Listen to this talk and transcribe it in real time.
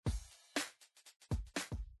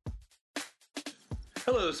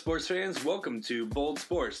Hello, sports fans. Welcome to Bold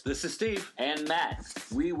Sports. This is Steve. And Matt.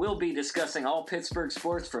 We will be discussing all Pittsburgh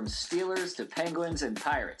sports from Steelers to Penguins and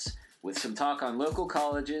Pirates, with some talk on local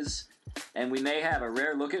colleges, and we may have a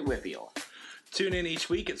rare look at WPIAL. Tune in each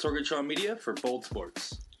week at Sorgatron Media for Bold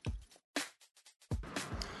Sports.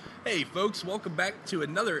 Hey, folks. Welcome back to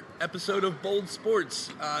another episode of Bold Sports.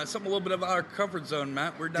 Something a little bit of our comfort zone,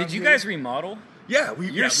 Matt. We're down Did you here. guys remodel? Yeah,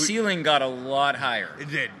 Your ceiling got a lot higher.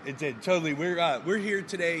 It did, totally. We're here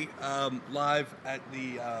today live at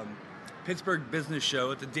the Pittsburgh Business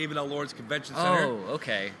Show at the David L. Lawrence Convention Center. Oh,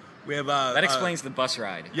 okay. We have That explains the bus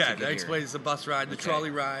ride. Yeah, that explains the bus ride, the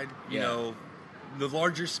trolley ride, you Yeah. know, the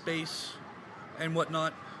larger space and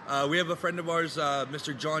whatnot. We have a friend of ours,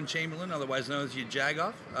 Mr. John Chamberlain, otherwise known as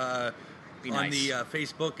Jagoff, on the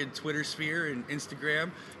Facebook and Twitter sphere and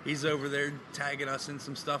Instagram. He's over there tagging us in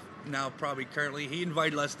some stuff now, probably currently. He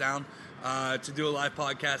invited us down to do a live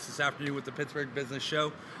podcast this afternoon with the Pittsburgh Business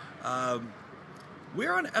Show.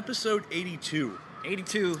 We're on episode 82.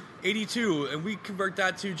 82, and we convert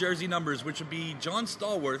that to jersey numbers, which would be John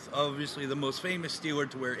Stallworth, obviously the most famous Steeler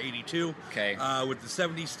to wear 82, with the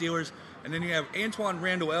 70 Steelers. And then you have Antoine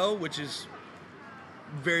Randall, which is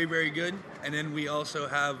very, very good. And then we also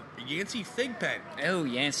have Yancey Thigpen. Oh,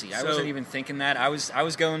 Yancey. I wasn't even thinking that. I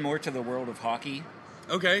was going more to the world of hockey.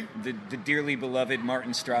 Okay. The dearly beloved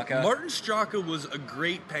Martin Straka. Martin Straka was a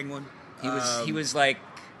great Penguin. He was like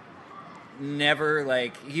never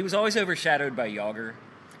like he was always overshadowed by Yager.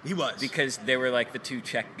 He was, because they were like the two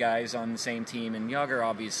Czech guys on the same team, and Yager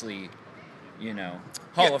obviously, you know,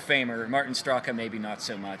 Hall of Famer. Martin Straka maybe not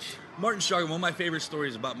so much. Martin Straka. One of my favorite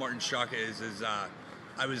stories about Martin Straka is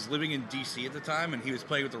I was living in D.C. at the time, and he was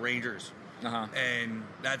playing with the Rangers. And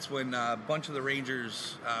that's when a bunch of the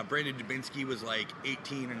Rangers, Brandon Dubinsky was like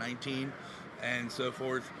 18 or 19 and so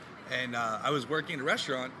forth. And I was working in a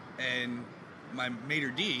restaurant, and my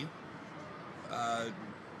maitre d',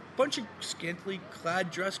 bunch of scantily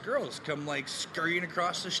clad dressed girls come like scurrying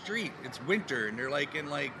across the street. It's winter, and they're like in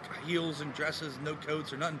like heels and dresses, no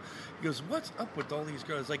coats or nothing. He goes, "What's up with all these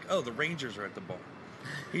girls?" Like, "Oh, the Rangers are at the bar."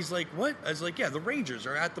 He's like, "What?" I was like, "Yeah, the Rangers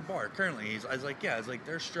are at the bar currently." I was like, "Yeah." I was like,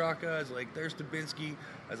 "There's Straka." I was like, "There's Dubinsky."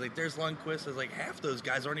 I was like, "There's Lundqvist." I was like, "Half those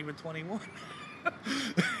guys aren't even 21.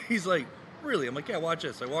 He's like, "Really?" I'm like, "Yeah, watch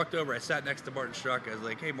this." I walked over. I sat next to Martin Straka. I was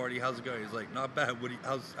like, "Hey, Marty, how's it going?" He's like, "Not bad.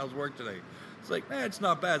 How's work today?" It's like, it's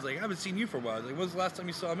not bad. It's like, I haven't seen you for a while. I was like, when was the last time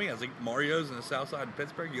you saw me? I was like, Mario's in the south side of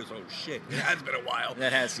Pittsburgh. He goes, "Oh, shit. It has been a while."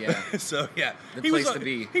 That has, yeah. So, yeah. The place to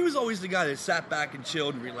be. He was always the guy that sat back and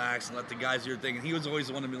chilled and relaxed and let the guys do their thing. And he was always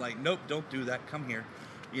the one to be like, "Nope, don't do that. Come here."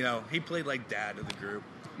 You know, he played like dad of the group.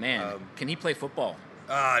 Man, can he play football?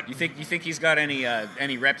 You think he's got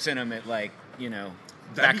any reps in him at, like, you know,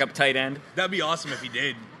 backup tight end? That'd be awesome if he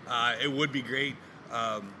did. It would be great.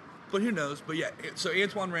 But who knows? But yeah, so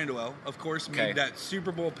Antoine Randall, of course, made that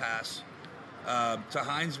Super Bowl pass to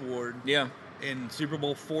Hines Ward in Super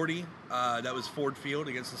Bowl 40. That was Ford Field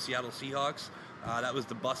against the Seattle Seahawks. That was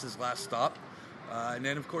the bus's last stop. And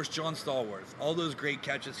then, of course, John Stallworth. All those great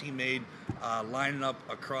catches he made, lining up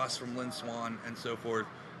across from Lynn Swann and so forth.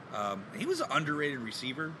 He was an underrated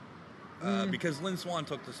receiver. Because Lynn Swann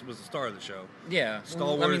was the star of the show. Yeah.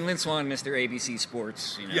 Stallworth. I mean, Lynn Swann, Mr. ABC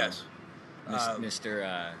Sports, you know. Yes.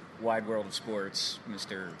 Mr. Wide World of Sports,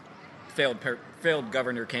 Mr. Failed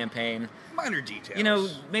Governor Campaign. Minor details. You know,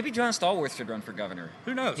 maybe John Stallworth should run for governor.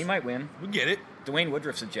 Who knows? He might win. We get it. Dwayne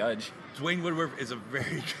Woodruff's a judge. Dwayne Woodruff is a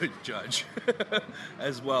very good judge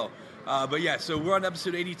as well. But yeah, so we're on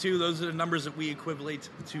episode 82. Those are the numbers that we equivalent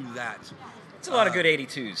to that. It's a lot of good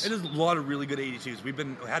 82s. It is a lot of really good 82s. We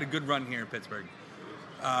had a good run here in Pittsburgh.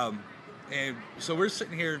 And so we're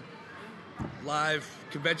sitting here live,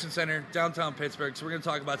 Convention Center, downtown Pittsburgh. So we're going to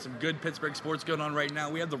talk about some good Pittsburgh sports going on right now.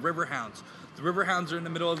 We have the Riverhounds. The Riverhounds are in the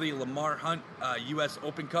middle of the Lamar Hunt U.S.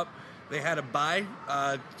 Open Cup. They had a bye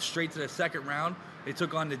straight to the second round. They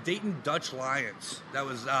took on the Dayton Dutch Lions. That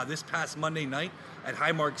was this past Monday night at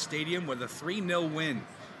Highmark Stadium with a 3-0 win.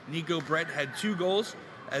 Nico Brett had 2 goals,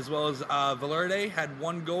 as well as Valerde had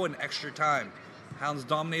 1 goal in extra time. Hounds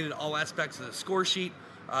dominated all aspects of the score sheet.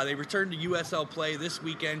 They returned to USL play this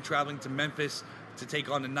weekend, traveling to Memphis to take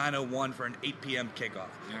on the 901 for an 8 p.m. kickoff.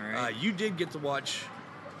 All right. You did get to watch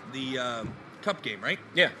the Cup game, right?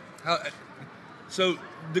 Yeah. So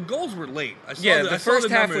the goals were late. The first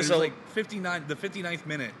half was like 59, the 59th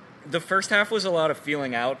minute. The first half was a lot of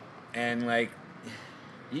feeling out, and like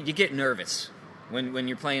you get nervous when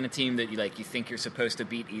you're playing a team that you think you're supposed to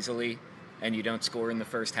beat easily, and you don't score in the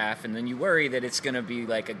first half, and then you worry that it's going to be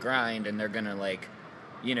like a grind, and they're going to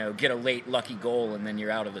get a late lucky goal, and then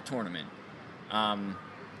you're out of the tournament.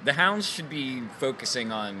 The Hounds should be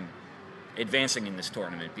focusing on advancing in this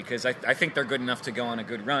tournament because I think they're good enough to go on a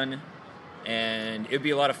good run, and it'd be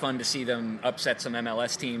a lot of fun to see them upset some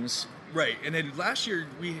MLS teams. Right, and then last year,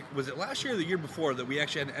 was it last year or the year before that we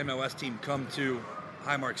actually had an MLS team come to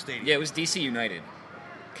Highmark Stadium? Yeah, it was DC United.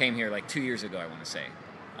 Came here like 2 years ago, I want to say.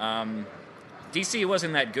 DC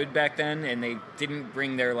wasn't that good back then, and they didn't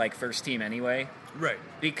bring their like first team anyway. Right.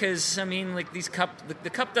 Because I mean, like these the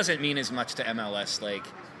cup doesn't mean as much to MLS. Like,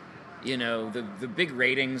 you know, the big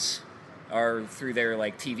ratings are through their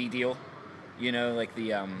like TV deal. You know, like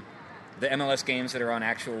the MLS games that are on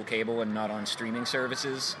actual cable and not on streaming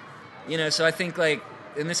services. You know, so I think like,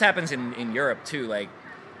 and this happens in Europe too. Like,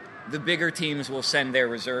 the bigger teams will send their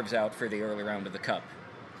reserves out for the early round of the cup.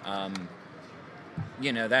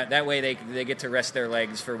 You know, that way they get to rest their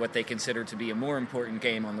legs for what they consider to be a more important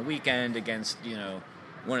game on the weekend against, you know,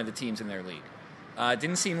 one of the teams in their league.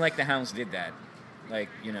 Didn't seem like the Hounds did that. Like,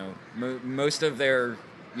 you know, most of their,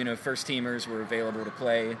 you know, first teamers were available to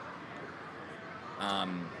play.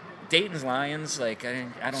 Dayton's Lions, like, I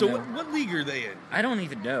don't know. So what league are they in? I don't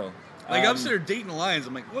even know. Like, I'm sitting there, Dayton Lions.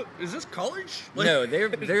 I'm like, what? Is this college? Like, no,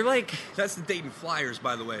 they're like... That's the Dayton Flyers,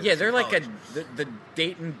 by the way. Yeah, they're like college. the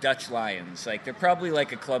Dayton Dutch Lions. Like, they're probably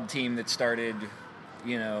like a club team that started,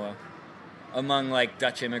 you know, among like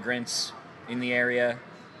Dutch immigrants in the area.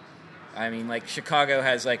 I mean, like, Chicago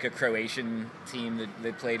has like a Croatian team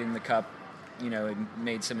that played in the Cup, you know, and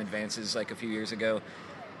made some advances like a few years ago.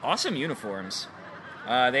 Awesome uniforms.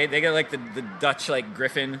 They got like the Dutch like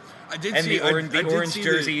Griffin and the orange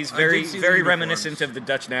jerseys, very reminiscent of the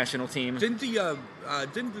Dutch national team. Didn't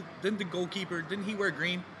the goalkeeper, didn't he wear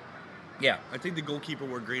green? Yeah, I think the goalkeeper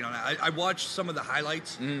wore green on it. I watched some of the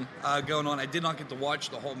highlights going on. I did not get to watch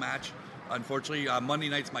the whole match, unfortunately. Monday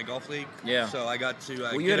night's my golf league, so I got to.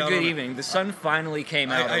 Well, you had a good evening. The sun finally came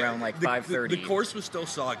out around like 5:30. The course was still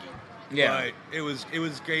soggy. Yeah, but it was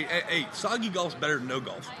great. Hey, soggy golf's better than no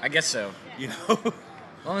golf. I guess so. You know.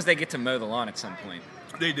 As long as they get to mow the lawn at some point.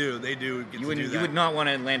 They do get to do that. You would not want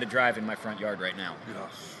to land a drive in my front yard right now.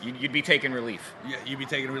 Yeah. You'd be taking relief. Yeah, you'd be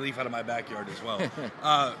taking relief out of my backyard as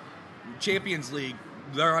well. Champions League,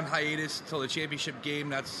 they're on hiatus till the championship game.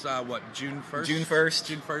 That's, June 1st? June 1st.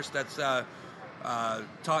 June 1st. That's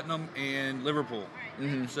Tottenham and Liverpool.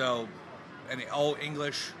 Mm-hmm. So, and all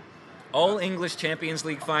English. All English Champions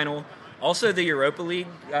League final. Also, the Europa League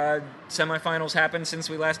semifinals happened since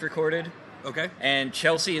we last recorded. Okay. And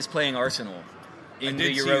Chelsea is playing Arsenal in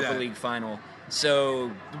the Europa League final. So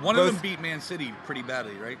one of them beat Man City pretty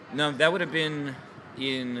badly, right? No, that would have been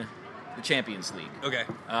in the Champions League. Okay.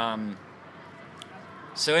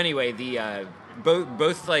 So anyway, the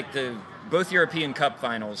both European Cup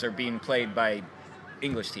finals are being played by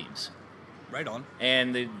English teams. Right on.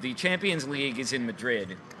 And the Champions League is in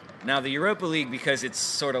Madrid. Now the Europa League, because it's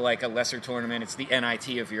sort of like a lesser tournament, it's the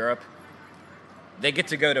NIT of Europe. They get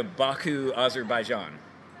to go to Baku, Azerbaijan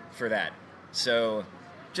for that. So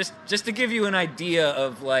just to give you an idea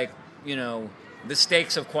of, like, you know, the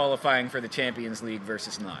stakes of qualifying for the Champions League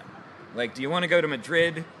versus not. Like, do you want to go to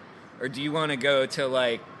Madrid or do you want to go to,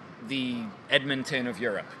 like, the Edmonton of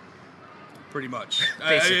Europe? Pretty much.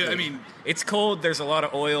 Basically. I mean... It's cold, there's a lot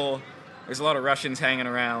of oil, there's a lot of Russians hanging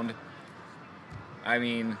around. I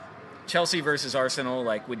mean, Chelsea versus Arsenal,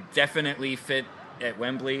 like, would definitely fit at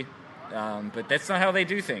Wembley. But that's not how they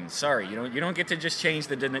do things. Sorry, you don't get to just change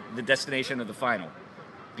the destination of the final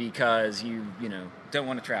because you don't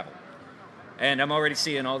want to travel. And I'm already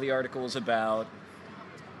seeing all the articles about,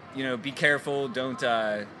 you know, be careful, don't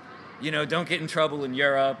get in trouble in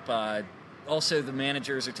Europe. Also, the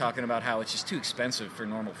managers are talking about how it's just too expensive for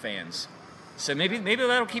normal fans. So maybe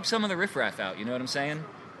that'll keep some of the riffraff out. You know what I'm saying?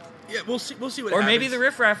 Yeah, we'll see what or happens. Maybe the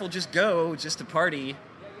riffraff will just go just to party.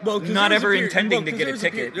 Well, not ever intending to get a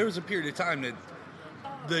ticket. There was a period of time that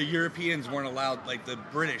the Europeans weren't allowed, like the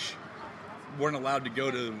British weren't allowed to go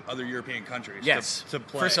to other European countries. Yes, to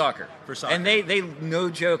play for soccer. And they no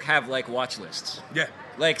joke have like watch lists. Yeah.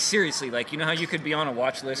 Like seriously, like you know how you could be on a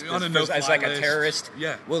watch list as like a terrorist.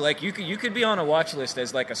 Yeah. Well, like you could be on a watch list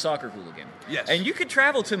as like a soccer hooligan. Yes. And you could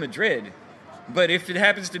travel to Madrid, but if it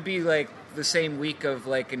happens to be like the same week of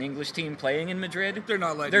like an English team playing in Madrid, they're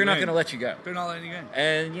not going to let you go. They're not letting you in.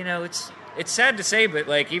 And you know it's sad to say, but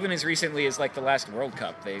like even as recently as like the last World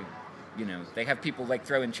Cup, they have people like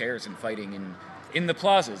throwing chairs and fighting in the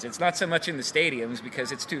plazas. It's not so much in the stadiums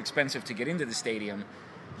because it's too expensive to get into the stadium.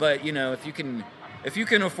 But you know if you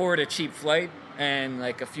can afford a cheap flight and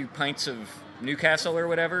like a few pints of Newcastle or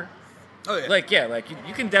whatever,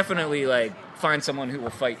 you can definitely like find someone who will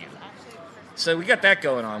fight you. So we got that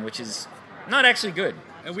going on, which is not actually good.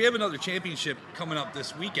 And we have another championship coming up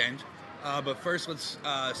this weekend. But first, let's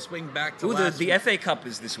swing back to the FA Cup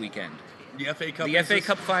is this weekend. The FA Cup. The FA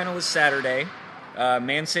Cup final is Saturday.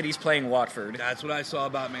 Man City's playing Watford. That's what I saw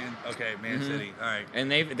about Man. Okay, Man City. All right.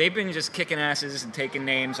 And they've been just kicking asses and taking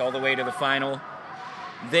names all the way to the final.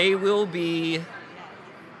 They will be.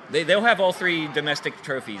 They'll have all 3 domestic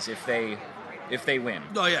trophies if they win.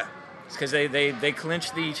 Oh yeah. Because they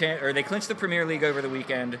clinched the Premier League over the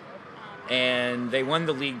weekend, and they won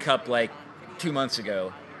the League Cup like 2 months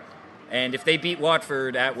ago. And if they beat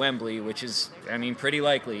Watford at Wembley, which is, I mean, pretty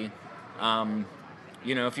likely,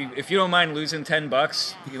 if you don't mind losing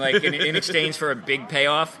 $10, like in exchange for a big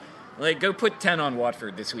payoff, like go put 10 on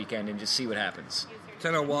Watford this weekend and just see what happens.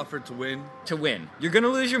 10 on Watford to win. To win, you're gonna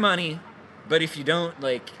lose your money. But if you don't,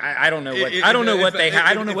 like, I don't know what I don't know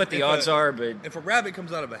what the odds are. But if a rabbit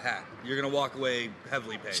comes out of a hat, you're gonna walk away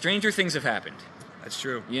heavily paid. Stranger things have happened. That's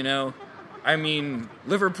true. I mean,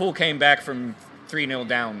 Liverpool came back from 3-0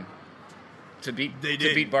 down to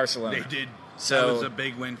beat Barcelona. They did. So that was a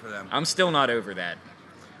big win for them. I'm still not over that.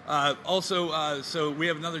 So we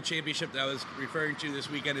have another championship that I was referring to this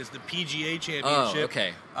weekend is the PGA Championship. Oh,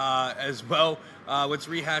 okay. As well, what's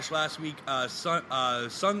rehashed last week,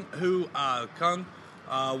 Sung Hoo Kung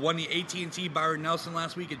won the AT&T Byron Nelson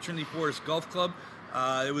last week at Trinity Forest Golf Club.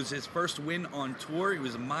 It was his first win on tour. He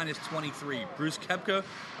was a minus 23. Bruce Koepka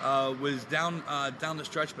was down the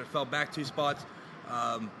stretch but fell back 2 spots.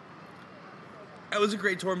 It was a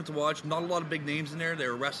great tournament to watch. Not a lot of big names in there. They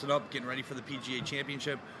were rested up, getting ready for the PGA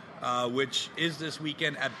Championship, which is this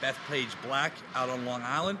weekend at Bethpage Black out on Long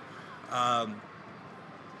Island.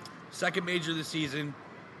 Second major of the season.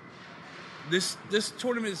 This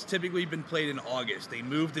tournament has typically been played in August. They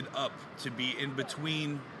moved it up to be in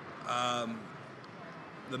between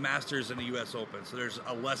the Masters and the U.S. Open, so there's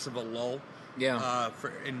a less of a lull.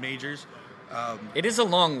 In majors. It is a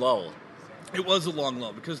long lull. It was a long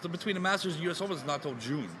lull because between the Masters and U.S. Open is not till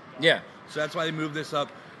June. Yeah. So that's why they moved this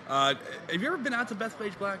up. Have you ever been out to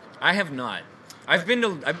Bethpage Black? I have not. I've been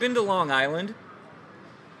to Long Island.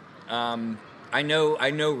 I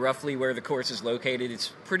know roughly where the course is located.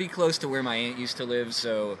 It's pretty close to where my aunt used to live.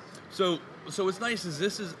 So what's nice is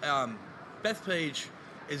this is Bethpage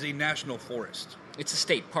is a national forest. It's a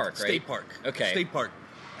state park, right? State park. Okay. State park.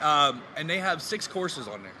 And they have 6 courses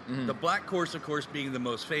on there. Mm-hmm. The Black course, of course, being the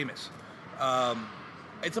most famous.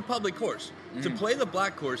 It's a public course. Mm-hmm. To play the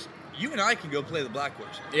Black course, you and I can go play the Black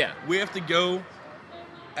course. Yeah. We have to go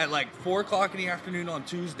at like 4 o'clock in the afternoon on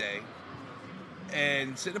Tuesday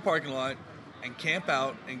and sit in the parking lot and camp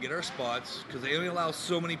out and get our spots because they only allow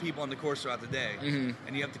so many people on the course throughout the day. Mm-hmm.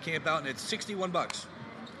 And you have to camp out, and it's $61.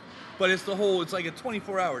 But it's like a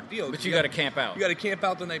 24-hour deal. But you got to camp out. You got to camp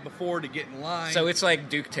out the night before to get in line. So it's like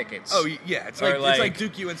Duke tickets. Oh yeah, it's like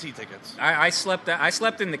Duke UNC tickets. I slept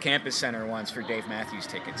in the campus center once for Dave Matthews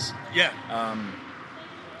tickets. Yeah.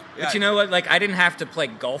 But you know what? Like I didn't have to play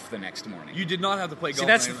golf the next morning. You did not have to play golf. See,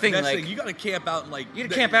 that's the thing. You got to camp out and you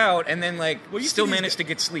camp out and then you still manage to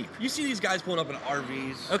get sleep. You see these guys pulling up in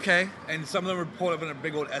RVs. Okay. And some of them are pulling up in their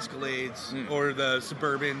big old Escalades or the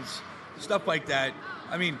Suburbans, stuff like that.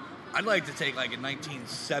 I mean, I'd like to take like a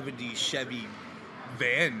 1970 Chevy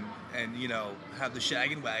van and, have the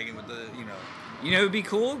shaggin' wagon with the, it'd be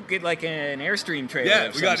cool. Get like an Airstream trailer.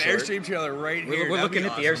 Yeah, we got an Airstream trailer right here. We're looking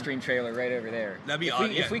at the Airstream trailer right over there. That'd be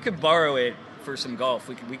awesome. If we could borrow it for some golf,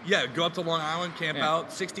 we could. Yeah, go up to Long Island, camp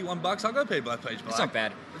out, $61. I'll go pay Bethpage Black. It's not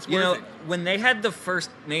bad. It's worth it. When they had the first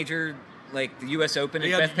major, like the U.S. Open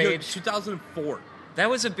at Bethpage, 2004. That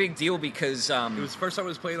was a big deal because it was the first time it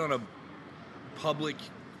was played on a public.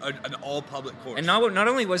 An all-public course. And not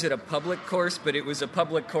only was it a public course, but it was a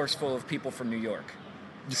public course full of people from New York.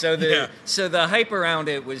 So the hype around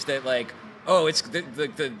it was that it's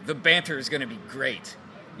the banter is going to be great.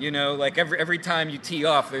 Every time you tee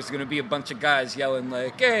off, there's going to be a bunch of guys yelling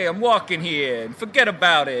 "Hey, I'm walking here," and forget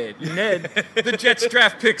about it. And Ned, the Jets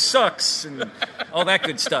draft pick sucks, and all that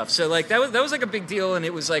good stuff. So that was like a big deal, and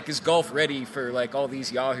it was is golf ready for all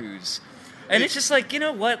these yahoos. And it's just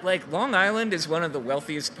Long Island is one of the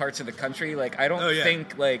wealthiest parts of the country. I don't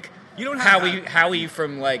think you don't have Howie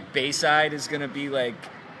from Bayside is gonna be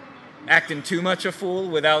acting too much a fool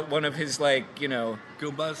without one of his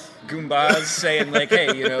Goombas saying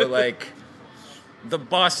hey, the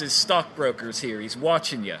boss is stockbrokers here. He's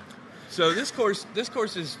watching you. So this course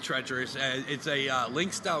is treacherous. It's a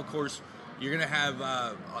link style course. You're going to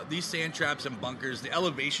have these sand traps and bunkers. The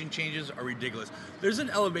elevation changes are ridiculous. There's an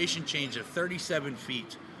elevation change of 37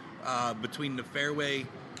 feet between the fairway,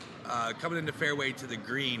 coming into fairway to the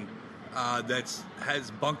green,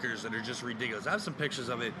 has bunkers that are just ridiculous. I have some pictures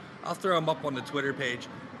of it. I'll throw them up on the Twitter page.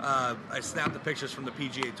 I snapped the pictures from the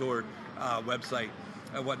PGA Tour website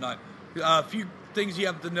and whatnot. A things you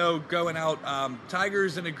have to know going out.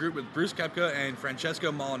 Tiger's in a group with Bruce Koepka and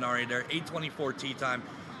Francesco Molinari. They're 8:24 tee time.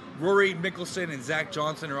 Rory Mickelson and Zach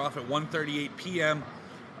Johnson are off at 1:38 p.m.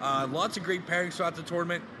 Lots of great pairings throughout the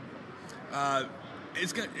tournament.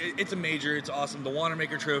 It's a major. It's awesome. The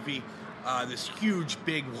Wanamaker Trophy, this huge,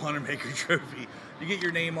 big Wanamaker Trophy. You get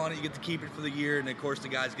your name on it. You get to keep it for the year, and of course, the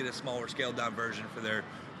guys get a smaller, scaled-down version for their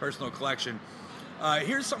personal collection.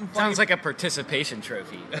 Here's something funny. Sounds like a participation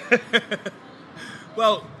trophy.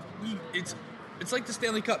 Well, it's like the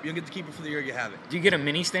Stanley Cup. You don't get to keep it for the year you have it. Do you get a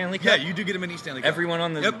mini Stanley Cup? Yeah, you do get a mini Stanley Cup. Everyone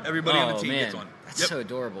on the... Yep, everybody on the team man. gets one. That's so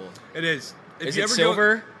adorable. It is. Is it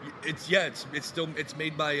silver? It's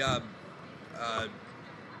made by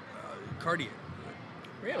Cartier.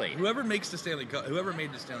 Really? Whoever makes the Stanley Cup, whoever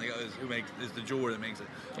made the Stanley Cup is the jeweler that makes it.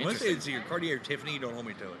 I want to say it's either Cartier or Tiffany. Don't hold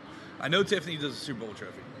me to it. I know Tiffany does a Super Bowl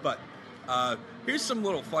trophy, but here's some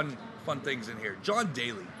little fun things in here. John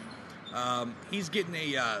Daly, he's getting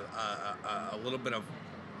a little bit of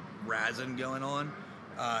razzing going on.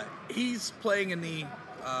 He's playing in the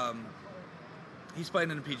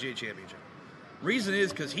PGA Championship. Reason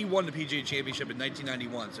is because he won the PGA Championship in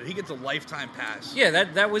 1991, so he gets a lifetime pass. Yeah,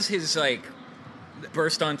 that was his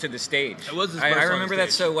burst onto the stage. It was his I burst on the remember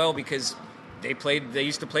that stage. so well because they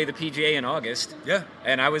used to play the PGA in August. Yeah.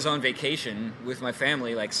 And I was on vacation with my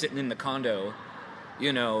family, sitting in the condo,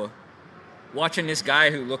 watching this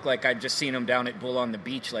guy who looked like I'd just seen him down at Bull on the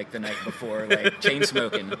Beach the night before, chain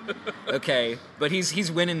smoking. Okay, but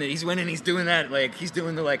he's winning. He's doing that. He's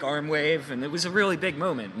doing the arm wave, and it was a really big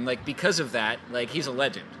moment. And because of that, he's a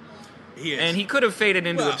legend. He is. And he could have faded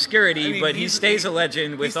into obscurity, but he stays a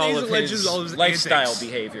legend with all of his lifestyle antics,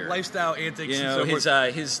 behavior, lifestyle antics. And so forth.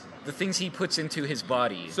 The things he puts into his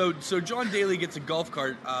body. So John Daly gets a golf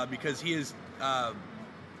cart because he is. I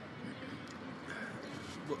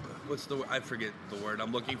forget the word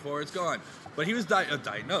I'm looking for. It's gone. But he was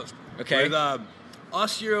diagnosed with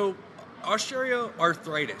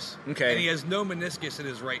osteoarthritis. Okay. And he has no meniscus in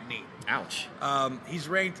his right knee. Ouch. He's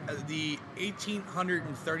ranked the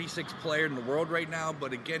 1,836th player in the world right now,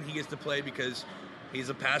 but again, he gets to play because he's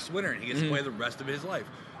a past winner and he gets to play the rest of his life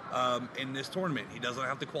in this tournament. He doesn't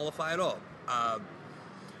have to qualify at all. A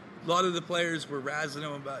lot of the players were razzing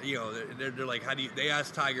him about, they're like, they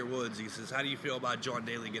asked Tiger Woods, he says, how do you feel about John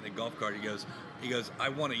Daly getting a golf cart? He goes, I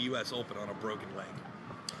won a U.S. Open on a broken leg.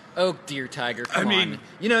 Oh, dear Tiger, come on.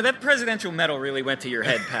 That presidential medal really went to your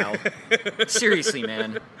head, pal. Seriously,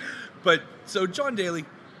 man. But, so John Daly,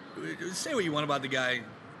 say what you want about the guy,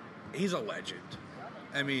 he's a legend.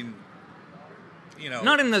 He's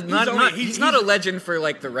not a legend for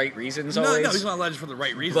the right reasons always. No, he's not a legend for the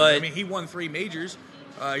right reasons. But, he won 3 majors.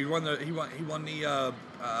 He won the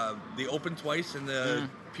Open twice and the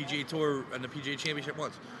PGA Tour and the PGA Championship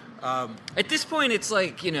once. At this point, it's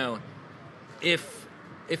if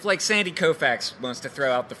Sandy Koufax wants to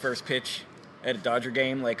throw out the first pitch at a Dodger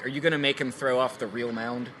game, are you going to make him throw off the real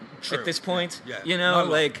mound? True. At this point? Yeah.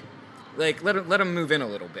 Let him move in a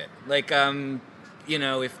little bit.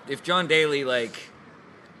 If John Daly,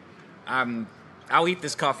 I'll eat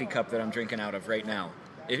this coffee cup that I'm drinking out of right now.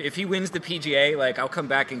 If he wins the PGA, I'll come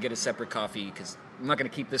back and get a separate coffee because I'm not going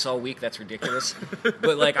to keep this all week. That's ridiculous.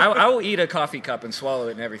 But I'll eat a coffee cup and swallow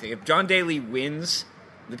it and everything. If John Daly wins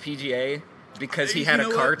the PGA because he had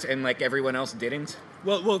a cart and everyone else didn't.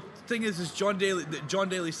 Well, the thing is John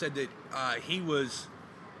Daly said that he was,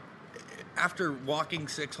 after walking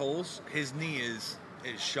 6 holes, his knee is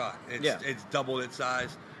shot. It's doubled its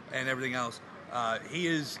size and everything else. He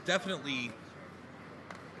is definitely,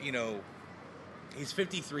 he's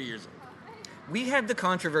 53 years old. We had the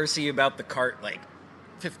controversy about the cart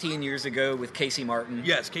 15 years ago with Casey Martin.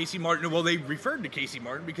 Yes, Casey Martin. Well, they referred to Casey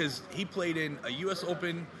Martin because he played in a U.S.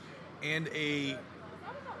 Open and a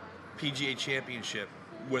PGA Championship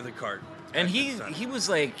with a cart. And he was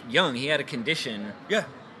young. He had a condition. Yeah.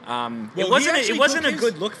 It wasn't a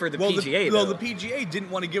good look for the PGA, though. The PGA didn't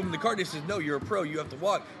want to give him the cart. They said, no, you're a pro. You have to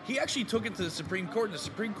walk. He actually took it to the Supreme Court, and the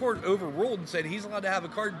Supreme Court overruled and said he's allowed to have a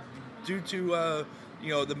cart due to,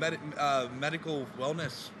 the medical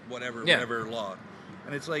wellness, whatever law.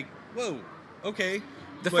 And it's whoa, okay.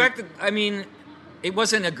 The fact that, it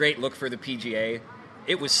wasn't a great look for the PGA.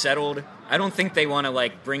 It was settled. I don't think they want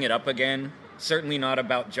to, bring it up again. Certainly not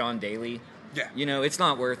about John Daly. Yeah. It's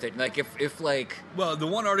not worth it. Well, the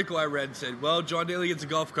one article I read said, John Daly gets a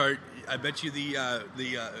golf cart. I bet you the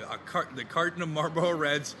carton of Marlboro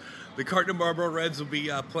Reds, the carton of Marlboro Reds will be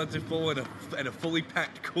plentiful and a fully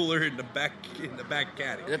packed cooler in the back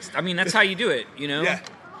caddy. That's how you do it, Yeah.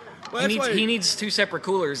 Well, he needs 2 separate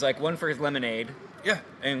coolers, one for his lemonade. Yeah.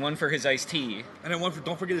 And one for his iced tea. And then one for,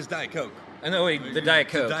 don't forget his Diet Coke. I know the Diet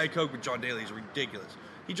Coke. The Diet Coke with John Daly is ridiculous.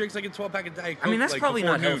 He drinks like a 12-pack of Diet Coke. I mean, that's like, probably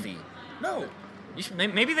before not noon. healthy. No.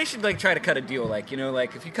 Maybe they should like try to cut a deal, like, you know,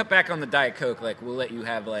 like if you cut back on the Diet Coke, like we'll let you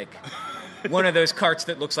have like one of those carts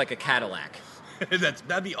that looks like a Cadillac.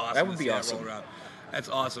 That'd be awesome. That would to be see awesome. Roll around. That's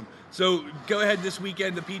awesome. So go ahead this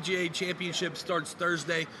weekend. The PGA Championship starts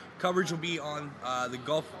Thursday. Coverage will be on the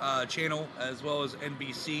Golf Channel as well as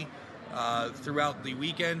NBC throughout the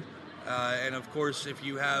weekend. And of course, if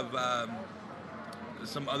you have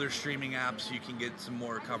some other streaming apps, you can get some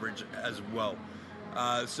more coverage as well.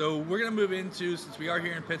 So we're going to move into, since we are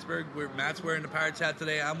here in Pittsburgh, Matt's wearing the Pirates hat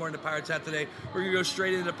today, I'm wearing the Pirates hat today, we're going to go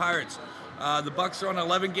straight into Pirates. The Bucks are on an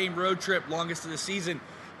 11-game road trip, longest of the season.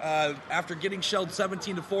 After getting shelled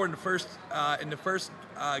 17-4 in the first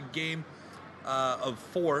game of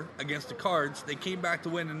 4 against the Cards, they came back to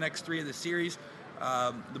win the next 3 of the series.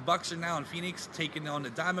 The Bucks are now in Phoenix, taking on the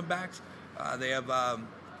Diamondbacks. They have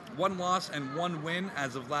 1 loss and 1 win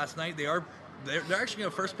as of last night. They're actually going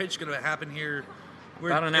to, first pitch going to happen here.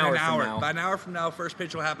 About an hour from now. About an hour from now, first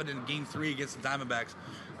pitch will happen in Game 3 against the Diamondbacks.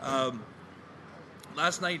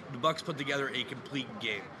 Last night, the Bucks put together a complete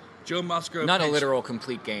game. Joe Musgrove Not pitched, a literal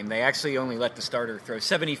complete game. They actually only let the starter throw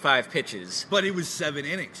 75 pitches. but it was 7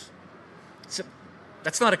 innings. So,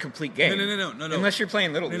 that's not a complete game. No. Unless you're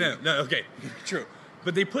playing Little League. No. Okay, true.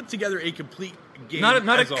 But they put together a complete game.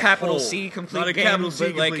 Not as a capital whole. C complete Not a game, capital C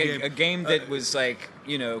but like complete a game that was like,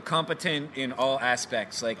 you know, competent in all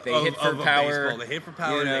aspects. Like they hit for of power. baseball. They hit for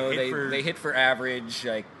power. You know, they hit for average.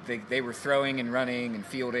 Like they were throwing and running and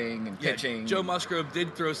fielding and pitching. Joe Musgrove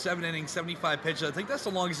did throw 7 innings, 75 pitches. I think that's the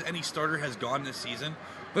longest any starter has gone this season.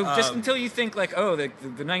 But just until you think like, oh,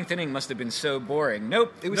 the ninth inning must have been so boring.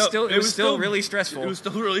 Nope, it was still really stressful. It was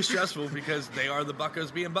still really stressful because they are the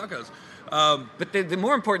Buccos being Buccos. But the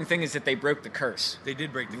more important thing is that they broke the curse. They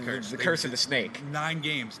did break the curse. The curse of the snake.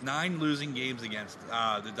 9 losing games against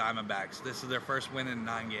the Diamondbacks. This is their first win in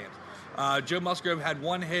 9 games. Joe Musgrove had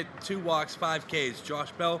 1 hit, 2 walks, 5 Ks.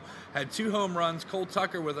 Josh Bell had 2 home runs. Cole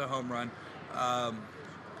Tucker with a home run.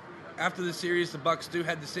 After the series, the Bucks do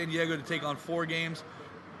head to San Diego to take on 4 games.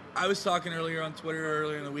 I was talking earlier on Twitter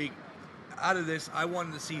earlier in the week. Out of this, I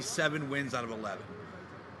wanted to see 7 wins out of 11.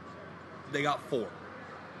 They got 4.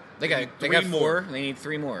 They got 4. They need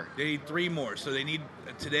 3 more. They need 3 more. So they need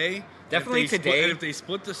today. Definitely today. And if they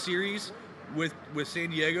split the series with San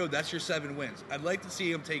Diego, that's your 7 wins. I'd like to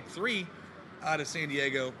see them take 3 out of San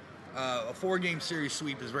Diego. A 4-game series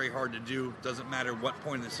sweep is very hard to do. Doesn't matter what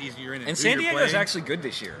point of the season you're in. And San Diego's actually good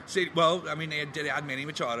this year. Well, I mean, they did add Manny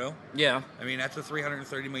Machado. Yeah. I mean, that's a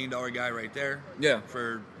 $330 million guy right there. Yeah.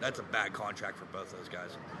 That's a bad contract for both those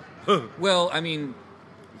guys. Well, I mean,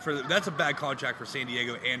 that's a bad contract for San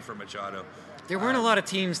Diego and for Machado. There weren't a lot of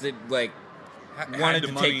teams that like wanted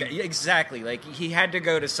to take that. Exactly. Like he had to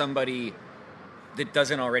go to somebody that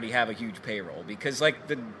doesn't already have a huge payroll because like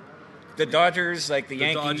the Dodgers, like the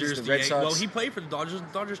Yankees, Dodgers, the Red Sox. Well, he played for the Dodgers. The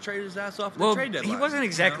Dodgers traded his ass off at Well, the trade deadline. he wasn't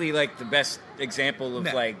exactly like the best example of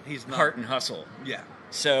he's not. heart and hustle. Yeah.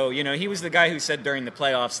 So, you know, he was the guy who said during the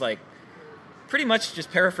playoffs, like, pretty much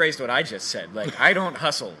just paraphrased what I just said. Like, I don't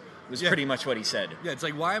hustle was pretty much what he said. Yeah, it's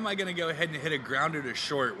like, why am I going to go ahead and hit a grounder to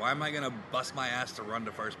short? Why am I going to bust my ass to run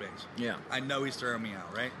to first base? Yeah. I know he's throwing me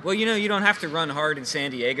out, right? Well, you know, you don't have to run hard in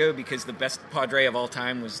San Diego because the best Padre of all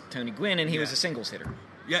time was Tony Gwynn, and he was a singles hitter.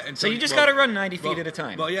 Yeah, and so you just got to run 90 feet at a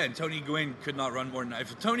time. Well, yeah, and Tony Gwynn could not run more than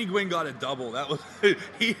if Tony Gwynn got a double. That was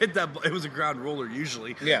he hit that. It was a ground roller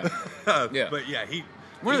usually. Yeah, yeah. But yeah,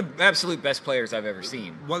 one of the absolute best players I've ever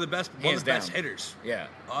seen. One of the best hitters. Yeah,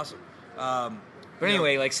 awesome. But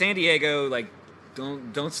anyway, like San Diego, like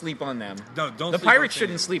don't sleep on them. Don't. The Pirates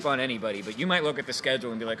shouldn't sleep on anybody, but you might look at the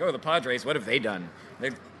schedule and be like, oh, the Padres, what have they done?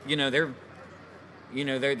 They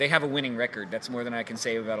have a winning record. That's more than I can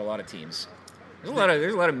say about a lot of teams. There's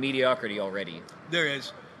a lot of mediocrity already. There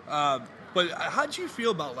is. But how'd you feel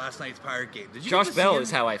about last night's Pirate game? Did you Josh Bell is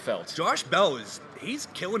how I felt. Josh Bell he's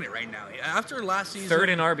killing it right now. After last season, 3rd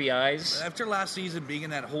in RBIs. After last season being in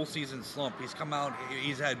that whole season slump, he's come out.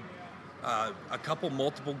 He's had a couple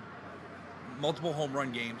multiple home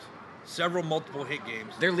run games, several multiple hit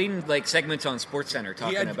games. They're leading like segments on SportsCenter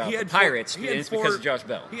talking about the Pirates, and it's because of Josh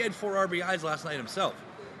Bell. He had 4 RBIs last night himself.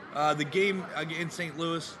 The game in St.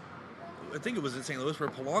 Louis. I think it was in St. Louis where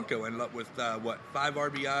Polanco ended up with 5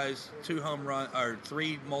 RBIs, 2 home run or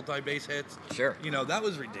 3 multi-base hits. Sure, that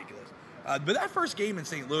was ridiculous. But that first game in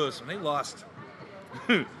St. Louis, when they lost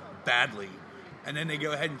badly, and then they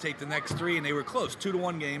go ahead and take the next 3, and they were close,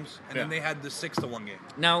 2-1 games, and then they had the 6-1 game.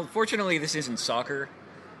 Now, fortunately, this isn't soccer,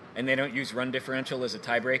 and they don't use run differential as a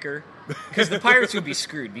tiebreaker, because the Pirates would be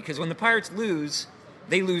screwed. Because when the Pirates lose,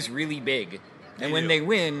 they lose really big, and when they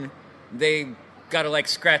win, they got to like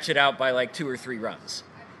scratch it out by like 2 or 3 runs.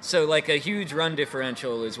 So like a huge run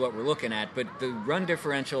differential is what we're looking at, but the run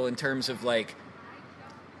differential in terms of like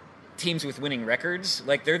teams with winning records,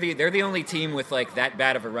 like they're the only team with like that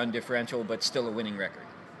bad of a run differential but still a winning record.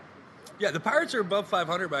 Yeah, the Pirates are above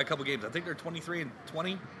 500 by a couple games. I think they're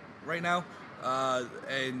 23-20 right now.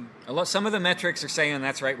 And some of the metrics are saying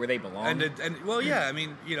that's right where they belong. And well, yeah, I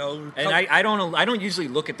mean, you know, and I don't usually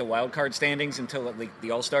look at the wild card standings until like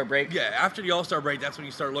the All-Star break. Yeah, after the All-Star break, that's when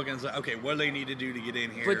you start looking and say, okay, what do they need to do to get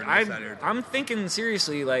in here? But I'm thinking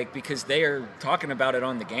seriously, like, because they are talking about it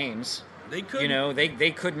on the games. They could, you know,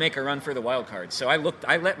 they could make a run for the wild card. So I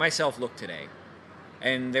let myself look today,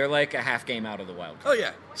 and they're like a half game out of the wild card. Oh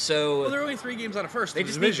yeah. So they're only 3 games out of first. They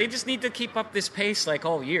just need to keep up this pace like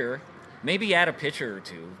all year. Maybe add a pitcher or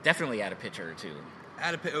two. Definitely add a pitcher or two.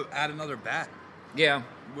 Add another bat. Yeah.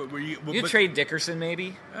 You trade Dickerson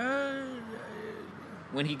maybe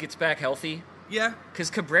when he gets back healthy. Yeah.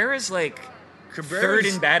 Because Cabrera's like third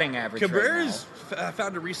in batting average. Cabrera's right now.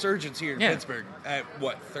 Found a resurgence here in Pittsburgh at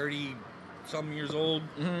what 30-some years old,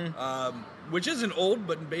 which isn't old,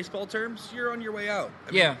 but in baseball terms, you're on your way out.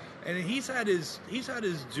 I mean, and he's had his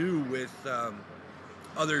due with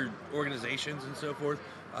other organizations and so forth.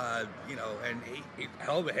 You know, and he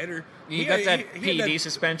hell of a hitter. He got that PED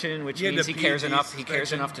suspension, which means he cares enough. He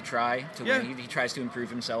cares enough to try to win. He tries to improve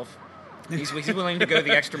himself. He's willing to go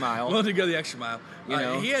the extra mile. Willing to go the extra mile. You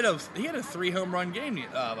know, he had a 3 home run game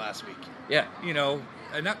last week. Yeah, you know,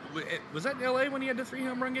 and was that in LA when he had the 3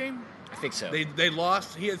 home run game? I think so. They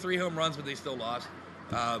lost. He had 3 home runs, but they still lost.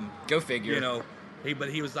 Go figure. You know, but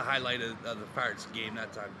he was the highlight of the Pirates game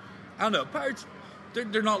that time. I don't know, Pirates.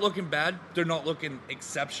 They're not looking bad. They're not looking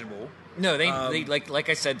exceptional. No, they like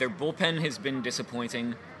I said, their bullpen has been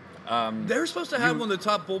disappointing. They're supposed to have one of the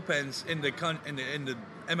top bullpens in the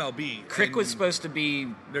MLB. Crick was supposed to be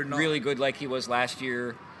really good, like he was last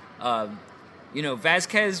year. You know,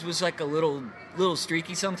 Vasquez was like a little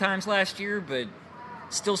streaky sometimes last year, but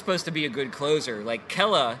still supposed to be a good closer. Like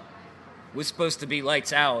Kella was supposed to be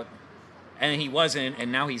lights out. And he wasn't,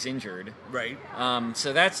 and now he's injured. Right.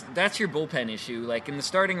 So that's your bullpen issue. Like in the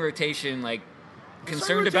starting rotation, like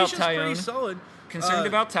concerned about Tyone. Solid. Concerned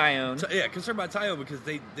about Tyone. Concerned about Tyone because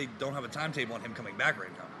they don't have a timetable on him coming back right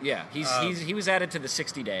now. Yeah, he was added to the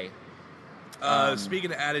 60-day.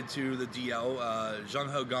 Speaking of added to the DL, Jung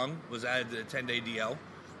Ho Gung was added to the 10-day DL.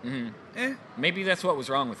 Mm-hmm. Maybe that's what was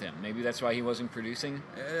wrong with him. Maybe that's why he wasn't producing.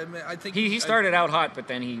 I think he started out hot, but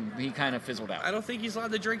then he kind of fizzled out. I don't think he's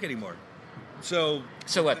allowed to drink anymore. So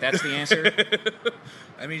what? That's the answer?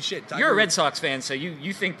 I mean, shit. You're a Red Sox fan, so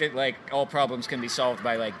you think that like all problems can be solved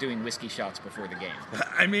by like doing whiskey shots before the game.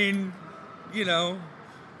 I mean, you know,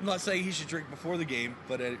 I'm not saying he should drink before the game,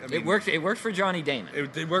 but I mean, it worked. It worked for Johnny Damon.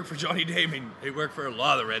 It worked for Johnny Damon. It worked for a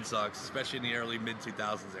lot of the Red Sox, especially in the early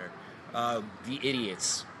mid-2000s. There, the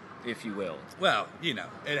idiots, if you will. Well, you know,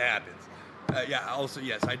 it happens. Also,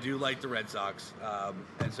 yes, I do like the Red Sox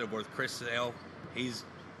and so forth. Chris Sale, he's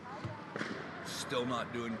still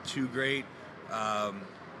not doing too great.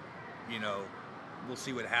 You know, we'll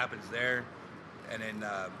see what happens there. And then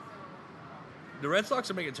the Red Sox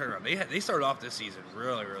are making a turnaround. They started off this season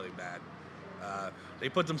really, really bad. They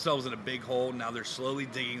put themselves in a big hole. Now they're slowly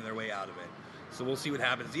digging their way out of it. So we'll see what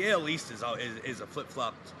happens. The AL East is a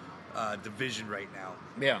flip-flopped division right now.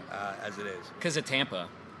 Yeah. As it is. Because of Tampa.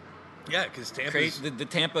 Yeah, because Tampa's... The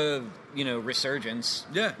Tampa, resurgence.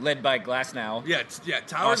 Yeah. Led by Glasnow. Yeah,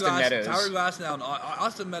 Austin Meadows. Tyler Glasnow and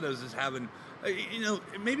Austin Meadows is having...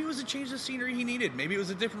 maybe it was a change of scenery he needed. Maybe it was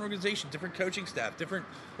a different organization, different coaching staff, different...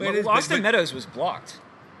 Austin Meadows was blocked.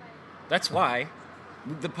 That's why.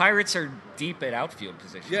 The Pirates are deep at outfield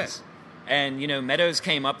positions. Yes. And, Meadows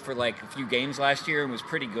came up for like a few games last year and was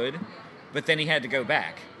pretty good, but then he had to go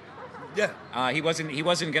back. Yeah. He wasn't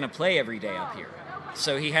going to play every day up here.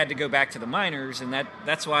 So he had to go back to the minors, and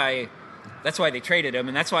that's why they traded him,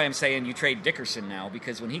 and that's why I'm saying you trade Dickerson now,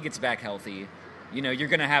 because when he gets back healthy, you're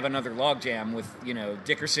going to have another logjam with,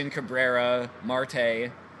 Dickerson, Cabrera, Marte,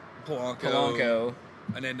 Polanco.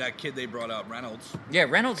 And then that kid they brought up, Reynolds. Yeah,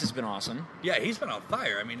 Reynolds has been awesome. Yeah, he's been on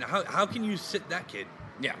fire. I mean, how can you sit that kid?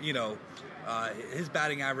 Yeah. His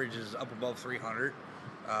batting average is up above 300.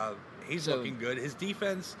 He's looking good. His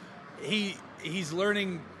defense, he's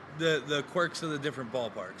learning the quirks of the different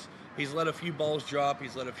ballparks. He's let a few balls drop.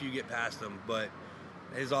 He's let a few get past him, but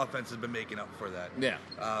his offense has been making up for that. Yeah.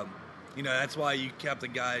 That's why you kept the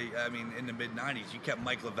guy, in the mid-'90s, you kept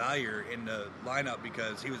Mike LaValliere in the lineup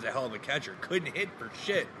because he was a hell of a catcher. Couldn't hit for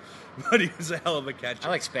shit, but he was a hell of a catcher. I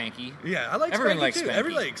like Spanky. Yeah, I like Everyone Spanky, likes too. Spanky.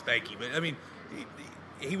 Everyone likes Spanky, but,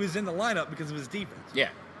 he was in the lineup because of his defense. Yeah.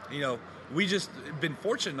 we just been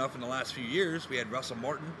fortunate enough in the last few years. We had Russell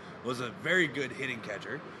Martin, was a very good hitting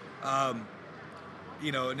catcher. And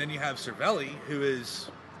then you have Cervelli, who is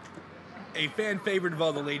a fan favorite of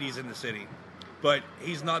all the ladies in the city. But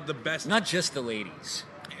he's not the best. Not just the ladies.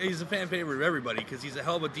 He's a fan favorite of everybody because he's a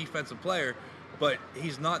hell of a defensive player, but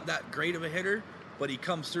he's not that great of a hitter, but he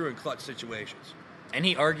comes through in clutch situations. And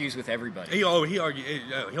he argues with everybody. He argues.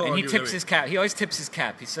 And he tips his cap. He always tips his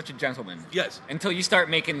cap. He's such a gentleman. Yes. Until you start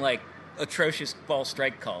making, like, atrocious ball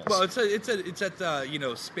strike calls. Well, it's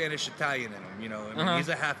at Spanish Italian in him. I mean, he's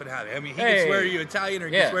a half and half. I mean, he can swear at you Italian or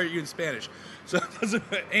he can swear at you in Spanish, so it doesn't,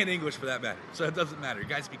 and English for that matter. So it doesn't matter. The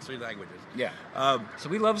guy speaks 3 languages. Yeah. So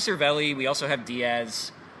we love Cervelli. We also have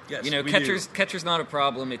Diaz. Yes, catcher's not a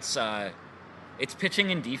problem. It's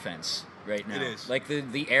pitching and defense right now. It is. Like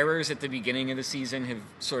the errors at the beginning of the season have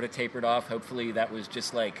sort of tapered off. Hopefully that was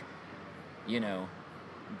just like,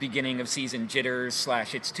 beginning of season jitters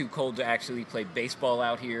 / it's too cold to actually play baseball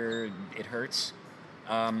out here. It hurts.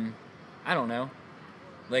 I don't know.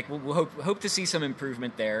 Like we'll hope to see some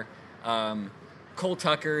improvement there. Cole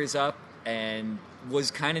Tucker is up and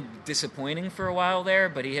was kind of disappointing for a while there,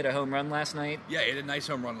 but he hit a home run last night. Yeah, he hit a nice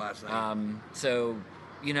home run last night. So,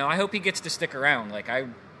 I hope he gets to stick around. Like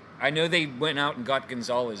I know they went out and got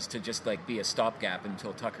Gonzalez to just like be a stopgap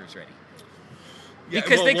until Tucker's ready. Yeah,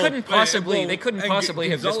 because they couldn't possibly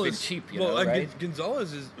have just been cheap, right?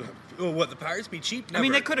 Gonzalez is what the Pirates be cheap. Never. I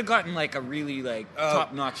mean, they could have gotten like a really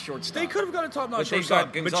top-notch shortstop. They could have got a top-notch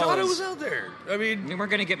shortstop. Machado was out there. I mean, they weren't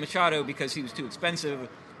going to get Machado because he was too expensive,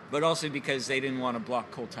 but also because they didn't want to block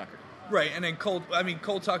Cole Tucker. Right, and then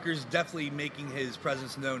Cole Tucker's definitely making his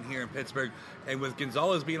presence known here in Pittsburgh, and with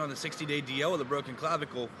Gonzalez being on the 60-day DL with a broken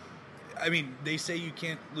clavicle, I mean, they say you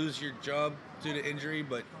can't lose your job due to injury,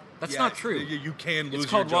 but that's not true. You can lose your job. It's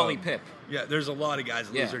called Wally Pipp. Yeah, there's a lot of guys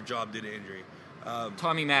that lose their job due to injury.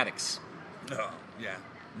 Tommy Maddox. Oh, yeah.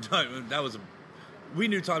 We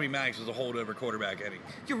knew Tommy Maddox was a holdover quarterback, Eddie.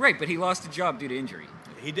 You're right, but he lost a job due to injury.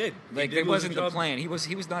 He did. Like, it wasn't the plan. He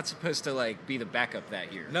was not supposed to, like, be the backup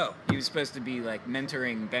that year. No. He was supposed to be, like,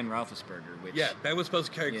 mentoring Ben Roethlisberger, which... Yeah, Ben was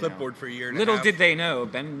supposed to carry a clipboard for a year and Little a half. did they know,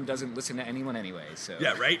 Ben doesn't listen to anyone anyway, so...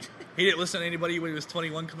 Yeah, right? He didn't listen to anybody when he was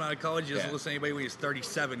 21 coming out of college. He doesn't Yeah. listen to anybody when he's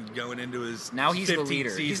 37 going into his Now he's the 15th leader.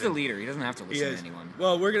 season. He's the leader. He doesn't have to listen to anyone.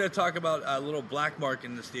 Well, we're going to talk about a little black mark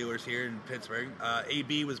in the Steelers here in Pittsburgh.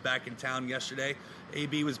 AB was back in town yesterday.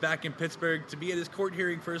 AB was back in Pittsburgh to be at his court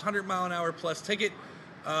hearing for his 100-mile-an-hour plus ticket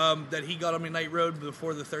that he got on Midnight Road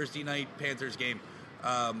before the Thursday night Panthers game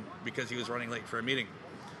because he was running late for a meeting.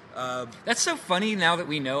 That's so funny now that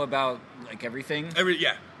we know about, like, everything.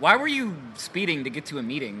 Yeah. Why were you speeding to get to a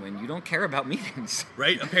meeting when you don't care about meetings?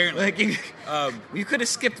 Right, apparently. Like, you could have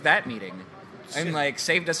skipped that meeting and, like,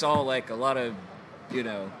 saved us all, like, a lot of,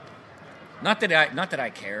 not that I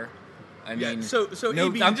care. I mean, so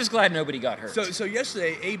AB, I'm just glad nobody got hurt. So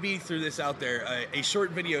yesterday, AB threw this out there, a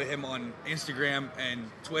short video of him on Instagram and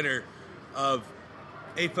Twitter of,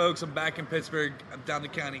 hey folks, I'm back in Pittsburgh, I'm down the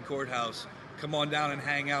county courthouse, come on down and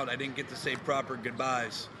hang out, I didn't get to say proper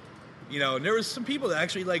goodbyes. And there was some people that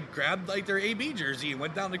actually, like, grabbed, like, their AB jersey and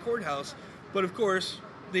went down to the courthouse, but of course,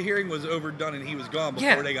 the hearing was overdone and he was gone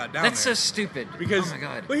before they got down that's there. so stupid. Because, oh my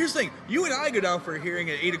God. But here's the thing. You and I go down for a hearing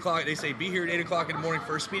at 8 o'clock. They say, be here at 8 o'clock in the morning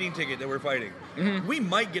for a speeding ticket that we're fighting. Mm-hmm. We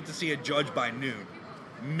might get to see a judge by noon.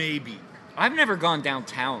 Maybe. I've never gone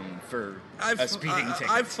downtown for a speeding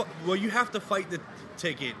ticket. Well, you have to fight the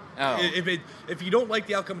ticket. Oh. If you don't like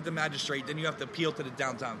the outcome of the magistrate, then you have to appeal to the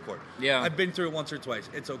downtown court. Yeah. I've been through it once or twice.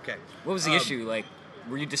 It's okay. What was the issue? Like,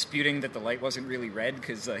 were you disputing that the light wasn't really red?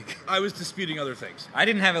 Because, like... I was disputing other things. I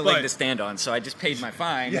didn't have a leg to stand on, so I just paid my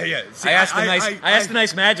fine. Yeah. See, I asked the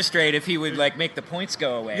nice magistrate if he would, like, make the points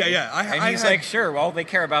go away. Yeah. And he's like, sure, all they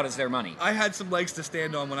care about is their money. I had some legs to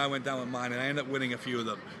stand on when I went down with mine, and I ended up winning a few of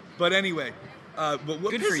them. But anyway, but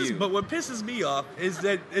what pisses me off is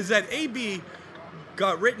that AB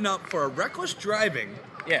got written up for a reckless driving,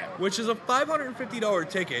 which is a $550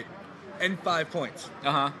 ticket and 5 points.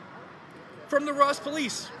 Uh-huh. From the Ross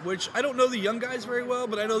Police, which I don't know the young guys very well,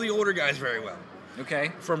 but I know the older guys very well.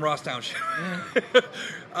 Okay. From Ross Township.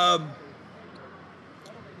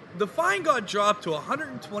 The fine got dropped to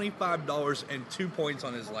 $125 and 2 points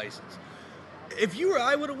on his license. If you or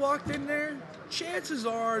I would have walked in there, chances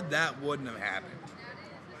are that wouldn't have happened.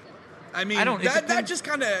 I mean, that just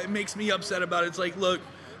kind of makes me upset about it. It's like, look,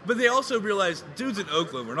 but they also realize, dude's in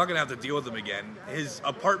Oakland. We're not going to have to deal with him again. His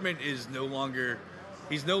apartment is no longer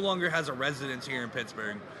has a residence here in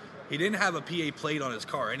Pittsburgh. He didn't have a PA plate on his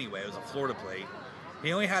car anyway. It was a Florida plate.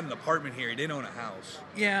 He only had an apartment here. He didn't own a house.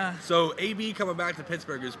 Yeah. So AB coming back to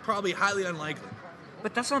Pittsburgh is probably highly unlikely.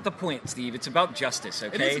 But that's not the point, Steve. It's about justice,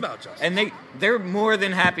 okay? It is about justice. And they're more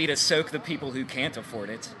than happy to soak the people who can't afford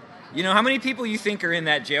it. You know, how many people you think are in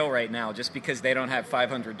that jail right now just because they don't have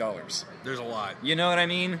 $500? There's a lot. You know what I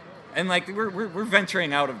mean? And, like, we're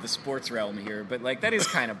venturing out of the sports realm here, but, like, that is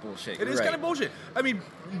kind of bullshit. It is kind of bullshit. I mean,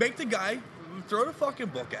 make the guy throw the fucking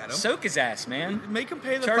book at him. Soak his ass, man. Make him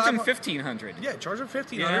pay the Charge him $1,500. $1,500. Yeah, charge him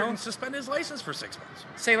 $1,500 You know? and suspend his license for 6 months.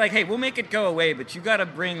 Say, like, hey, we'll make it go away, but you got to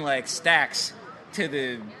bring, like, stacks to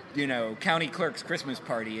the, you know, county clerk's Christmas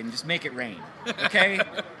party and just make it rain, okay?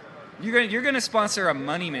 You're gonna sponsor a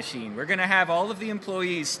money machine. We're gonna have all of the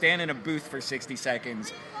employees stand in a booth for 60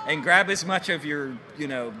 seconds and grab as much of your, you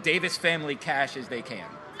know, Davis family cash as they can.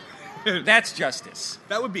 That's justice.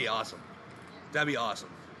 That would be awesome. That'd be awesome.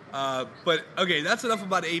 But okay, that's enough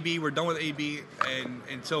about AB. We're done with AB, and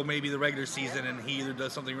until maybe the regular season, and he either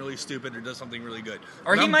does something really stupid or does something really good.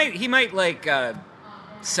 Or he might like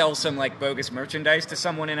sell some like bogus merchandise to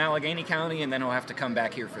someone in Allegheny County, and then he'll have to come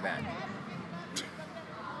back here for that.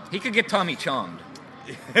 He could get Tommy Chonged.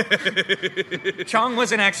 Chong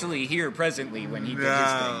wasn't actually here presently when he did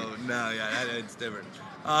his thing. It's different.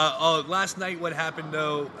 Last night, what happened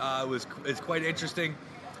though is quite interesting.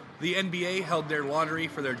 The NBA held their lottery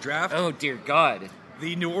for their draft. Oh dear God!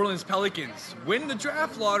 The New Orleans Pelicans win the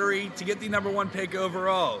draft lottery to get the number 1 pick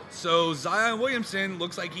overall. So Zion Williamson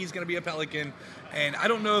looks like he's going to be a Pelican, and I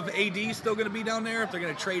don't know if AD is still going to be down there, if they're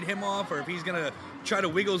going to trade him off, or if he's going to try to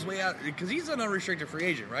wiggle his way out, because he's an unrestricted free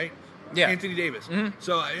agent, right? Yeah. Anthony Davis. Mm-hmm.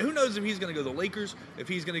 So who knows if he's going to go to the Lakers, if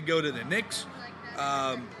he's going to go to the Knicks,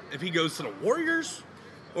 if he goes to the Warriors,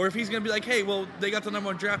 or if he's going to be like, hey, well, they got the number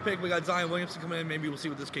 1 draft pick, we got Zion Williamson coming in, maybe we'll see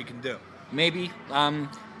what this kid can do. Maybe.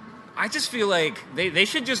 I just feel like they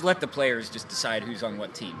should just let the players just decide who's on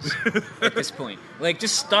what teams at this point. Like,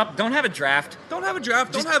 just stop. Don't have a draft. Don't have a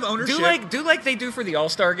draft. Don't have ownership. Do like they do for the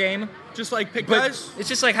All-Star game. Just like pick But guys. it's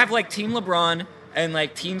just like have like Team LeBron and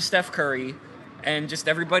like Team Steph Curry, and just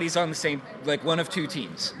everybody's on the same, like, one of 2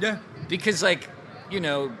 teams. Yeah. Because, like, you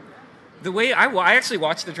know, the way I actually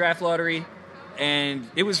watched the draft lottery, and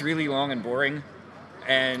it was really long and boring.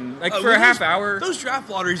 And, like, for a half hour... Those draft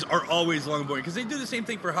lotteries are always long and boring, because they do the same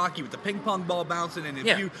thing for hockey with the ping pong ball bouncing, and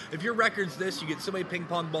if your record's this, you get so many ping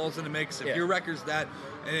pong balls in the mix. If your record's that,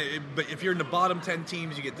 but if you're in the bottom 10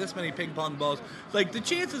 teams, you get this many ping pong balls. Like, the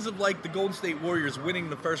chances of, like, the Golden State Warriors winning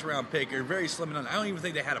the first-round pick are very slim and none. I don't even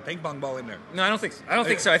think they had a ping pong ball in there. No, I don't think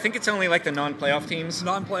so. I think it's only, like, the non-playoff teams.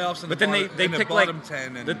 Non-playoffs, but then they pick, bottom like,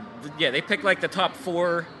 10. And they pick, like, the top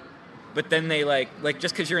 4, but then they, like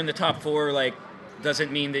just because you're in the top 4, like,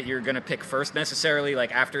 doesn't mean that you're going to pick first necessarily.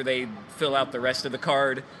 Like, after they fill out the rest of the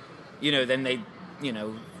card, you know, then they, you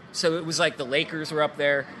know. So it was like the Lakers were up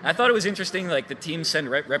there. I thought it was interesting, like, the teams send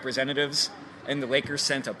representatives, and the Lakers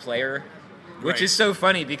sent a player, which is so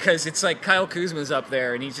funny because it's like Kyle Kuzma's up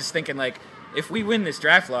there, and he's just thinking, like, if we win this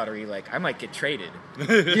draft lottery, like, I might get traded.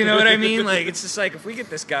 You know what I mean? Like, it's just like, if we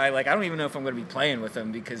get this guy, like, I don't even know if I'm going to be playing with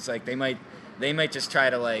him, because, like, they might just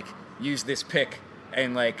try to, like, use this pick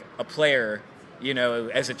and, like, a player, you know,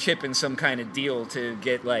 as a chip in some kind of deal to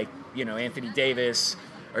get, like, you know, Anthony Davis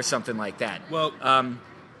or something like that. Well,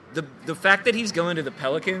 the fact that he's going to the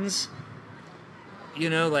Pelicans, you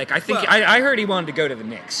know, like, I think I heard he wanted to go to the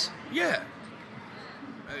Knicks. Yeah.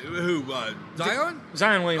 Who? Zion?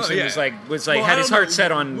 Zion Williamson was like well, had his heart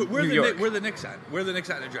set on where New York. Where the Knicks at? Where are the Knicks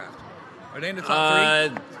at in the draft? Are they in the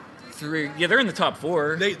top 3? Yeah, they're in the top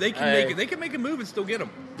 4. They can make it. They can make a move and still get them.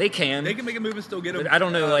 They can. They can make a move and still get them. But I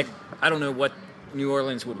don't know. I don't know what New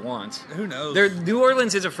Orleans would want. Who knows? New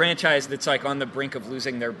Orleans is a franchise that's, like, on the brink of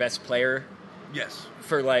losing their best player. Yes.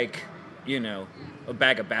 For, like, you know, a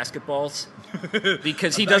bag of basketballs.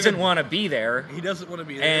 Because he doesn't want to be there. He doesn't want to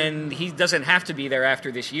be there. And he doesn't have to be there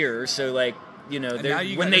after this year. So, like, you know,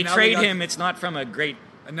 when they trade him, it's not from a great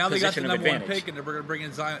and now they got the number 1 pick, and they're going to bring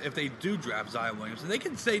in Zion. If they do draft Zion Williamson, they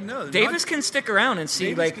can say no. Davis can stick around and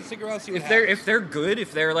see, like, if they're good,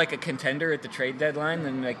 if they're, like, a contender at the trade deadline,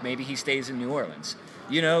 then, like, maybe he stays in New Orleans.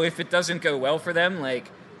 You know, if it doesn't go well for them, like,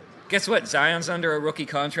 guess what? Zion's under a rookie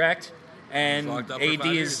contract, and AD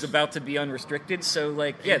is about to be unrestricted. So,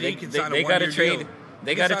 like, yeah, they got to trade.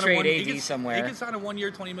 They got to trade AD somewhere. He can sign a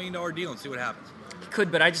 1-year, $20 million deal and see what happens. He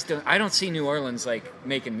could, but I don't see New Orleans, like,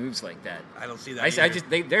 making moves like that. I don't see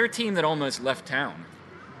that. They're a team that almost left town.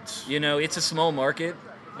 You know, it's a small market.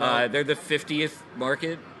 They're the 50th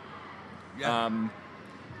market. Yeah.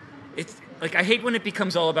 It's like, I hate when it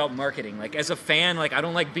becomes all about marketing. Like, as a fan, like, I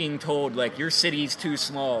don't like being told, like, your city's too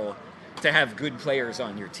small to have good players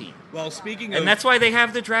on your team. Well, speaking of... And that's why they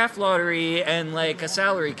have the draft lottery and, like, a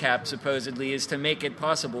salary cap, supposedly, is to make it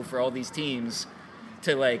possible for all these teams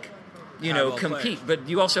to, like, well compete. players. But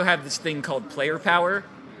you also have this thing called player power,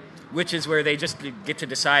 which is where they just get to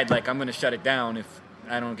decide, like, I'm going to shut it down if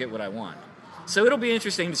I don't get what I want. So it'll be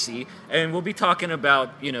interesting to see, and we'll be talking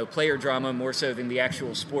about, player drama more so than the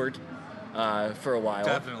actual sport for a while.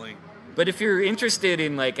 Definitely. But if you're interested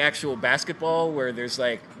in, like, actual basketball where there's,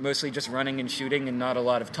 like, mostly just running and shooting and not a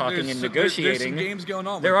lot of talking and negotiating. There's some games going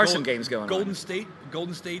on. There are some games going on.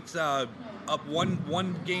 Golden State's up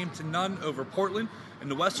one game to none over Portland in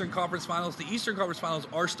the Western Conference Finals. The Eastern Conference Finals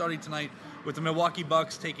are starting tonight with the Milwaukee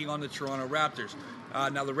Bucks taking on the Toronto Raptors.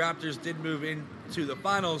 Now, the Raptors did move into the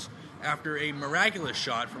finals after a miraculous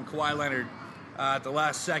shot from Kawhi Leonard at the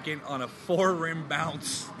last second on a 4-rim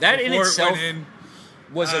bounce. That in before it itself went in.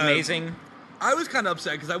 was amazing. I was kind of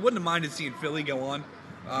upset because I wouldn't have minded seeing Philly go on.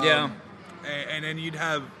 Yeah. And then you'd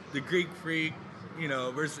have the Greek Freak,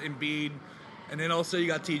 versus Embiid. And then also you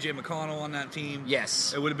got TJ McConnell on that team.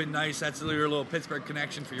 Yes. It would have been nice. That's your little Pittsburgh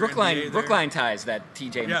connection for your NBA there. Brookline ties that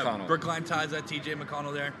TJ McConnell. Brookline ties that TJ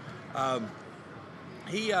McConnell there.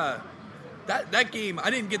 That game, I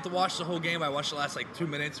didn't get to watch the whole game. I watched the last 2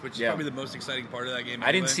 minutes, which is probably the most exciting part of that game.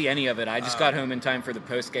 I didn't see any of it. I just got home in time for the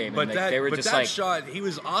post game, and they were just that shot, he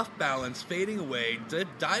was off balance, fading away,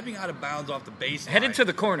 diving out of bounds off the baseline, headed to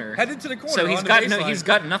the corner. So he's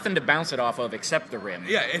got nothing to bounce it off of except the rim.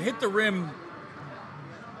 Yeah, it hit the rim,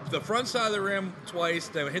 the front side of the rim twice,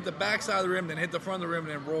 then hit the back side of the rim, then hit the front of the rim,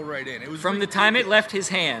 and then rolled right in. It was from the time it left his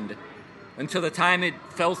hand until the time it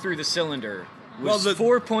fell through the cylinder. Was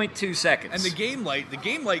 4.2 seconds. And the game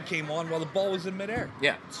light came on while the ball was in midair.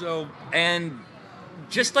 Yeah. So, and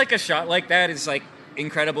just like a shot like that is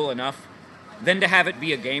incredible enough. Then to have it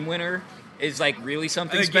be a game winner is really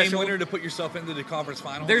something and a special. Game winner to put yourself into the conference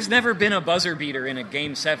finals. There's never been a buzzer beater in a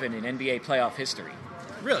Game 7 in NBA playoff history.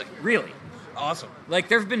 Really? Really. Awesome.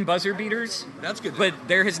 There have been buzzer beaters. That's good. But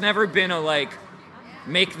there has never been a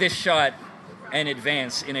make this shot and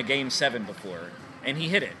advance in a Game 7 before, and he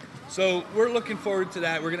hit it. So we're looking forward to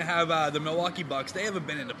that. We're going to have the Milwaukee Bucks. They haven't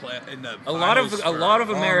been in the a lot of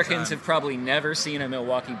Americans have probably never seen a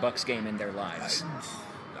Milwaukee Bucks game in their lives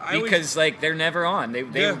because they're never on.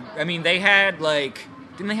 I mean, they had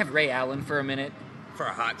didn't they have Ray Allen for a minute? For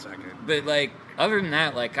a hot second. But other than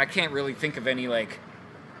that, I can't really think of any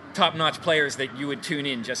top-notch players that you would tune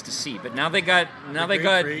in just to see. But now they got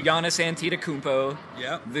Freak. Giannis Antetokounmpo,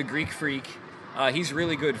 the Greek Freak. He's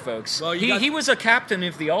really good, folks. Well, he was a captain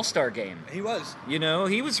of the All-Star game. He was. He's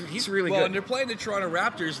really good. Well, and they're playing the Toronto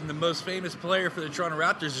Raptors, and the most famous player for the Toronto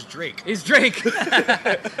Raptors is Drake.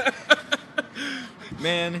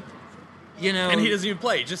 Man, and he doesn't even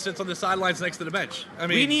play. He just sits on the sidelines next to the bench. I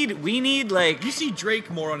mean, we need you see Drake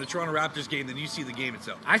more on the Toronto Raptors game than you see the game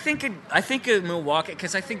itself. I think Milwaukee,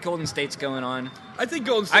 because I think Golden State's going on. I think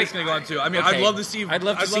Golden State's going to go on too. I mean, okay. I'd love to see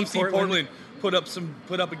Portland put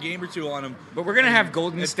up a game or two on them. But we're gonna have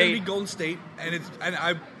Golden State. It's gonna be Golden State, and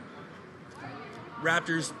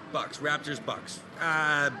Raptors Bucks.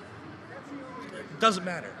 Doesn't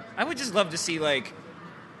matter. I would just love to see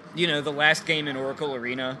the last game in Oracle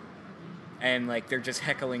Arena, and they're just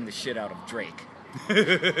heckling the shit out of Drake.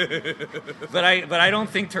 but I don't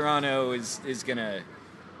think Toronto is gonna.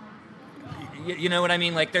 You know what I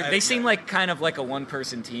mean? They seem kind of like a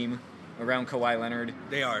one-person team around Kawhi Leonard.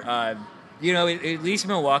 They are. At least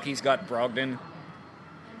Milwaukee's got Brogdon.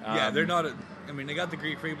 They're not. They got the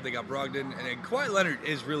Greek Freak, but they got Brogdon, and Kawhi Leonard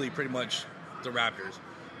is really pretty much the Raptors.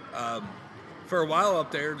 For a while up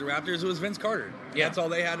there, the Raptors, it was Vince Carter. Yeah. That's all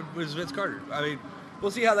they had was Vince Carter. I mean, we'll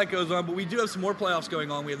see how that goes on, but we do have some more playoffs going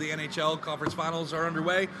on. We have the NHL Conference Finals are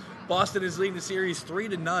underway. Boston is leading the series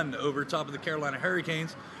 3-0 over top of the Carolina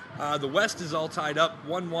Hurricanes. The West is all tied up,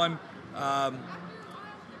 1-1.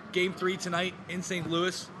 Game 3 tonight in St.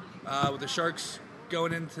 Louis. With the Sharks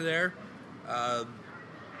going into there.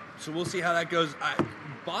 So we'll see how that goes.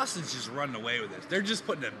 Boston's just running away with this. They're just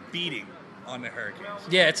putting a beating on the Hurricanes.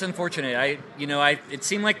 Yeah, it's unfortunate. It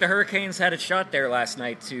seemed like the Hurricanes had a shot there last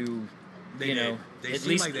night to, They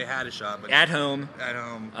seemed like they had a shot, but at home.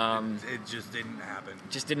 It just didn't happen.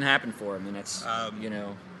 Just didn't happen for them, and that's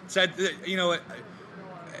Sad.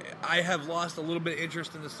 I have lost a little bit of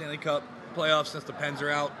interest in the Stanley Cup playoffs since the Pens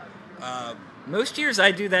are out. Most years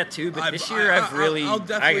I do that too, but this year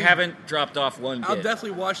I haven't dropped off one bit. I'll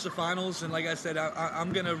definitely watch the finals, and like I said,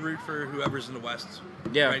 I'm going to root for whoever's in the West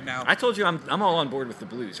right now. I told you I'm all on board with the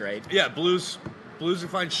Blues, right? Yeah, Blues are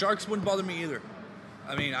fine. Sharks wouldn't bother me either.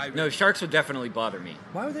 No, Sharks would definitely bother me.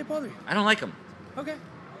 Why would they bother you? I don't like them.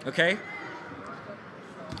 Okay.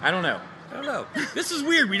 I don't know. I don't know. This is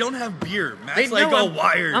weird. We don't have beer. Matt's They like know all I'm-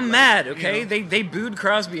 wired. I'm like, mad, okay? you know. They booed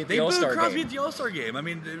Crosby at They the booed All-Star Crosby game. at the All-Star game. I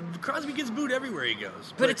mean, Crosby gets booed everywhere he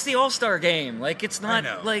goes. But it's the All-Star game. Like, it's I not,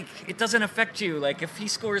 know. like, it doesn't affect you. Like, if he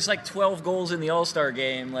scores, like, 12 goals in the All-Star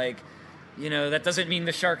game, like, you know, that doesn't mean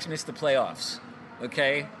the Sharks miss the playoffs,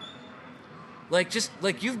 okay? Like, just,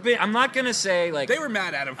 like, you've been, I'm not going to say, like... They were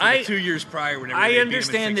mad at him for the 2 years prior whenever they I beat him in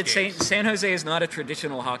understand 6 that games. San Jose is not a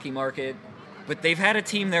traditional hockey market, but they've had a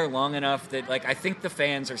team there long enough that, like, I think the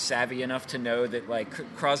fans are savvy enough to know that, like,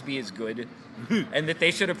 Crosby is good and that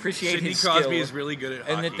they should appreciate Sidney his Crosby skill. is really good at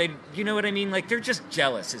And hockey. that they, you know what I mean? Like, they're just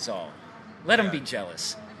jealous is all. Let them Yeah. be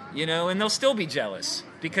jealous, you know, and they'll still be jealous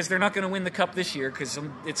because they're not going to win the cup this year because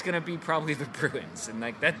it's going to be probably the Bruins. And,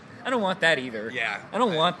 like, that, I don't want that either. Yeah. I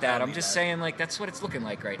don't want I that. don't I'm need just that. saying, like, that's what it's looking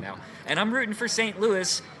like right now. And I'm rooting for St.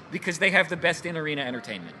 Louis because they have the best in-arena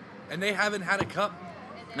entertainment. And they haven't had a cup.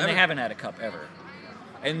 And they haven't had a cup ever.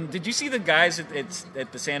 And did you see the guys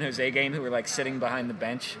at the San Jose game who were like sitting behind the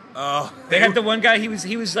bench? Oh, They had the one guy. He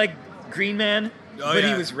was like Green Man, Oh, but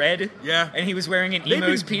he yeah. was red. Yeah. and he was wearing an They've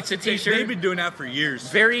Emo's been- Pizza they- T-shirt. They've been doing that for years.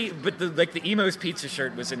 But the Emo's Pizza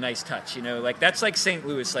shirt was a nice touch. You know, like that's like St.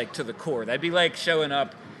 Louis, like to the core. That'd be like showing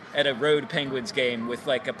up at a Road Penguins game with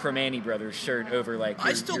like a Primanti Brothers shirt over like. I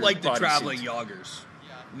your- still your like the bodysuit. traveling Yoggers.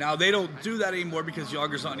 Now they don't do that anymore because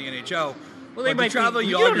Yoggers not in the NHL. Well, they but might the traveling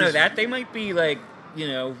be. Yoggers, You don't know that. They might be like, you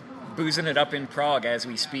know, boozing it up in Prague as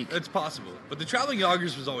we speak. It's possible, but the traveling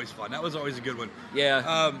Yoggers was always fun. That was always a good one.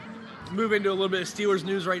 Yeah. Move into a little bit of Steelers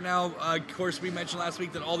news right now. Of course, we mentioned last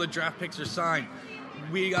week that all the draft picks are signed.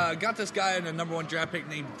 We got this guy in the number 1 draft pick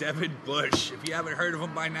named Devin Bush. If you haven't heard of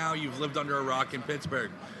him by now, you've lived under a rock in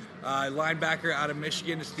Pittsburgh. Linebacker out of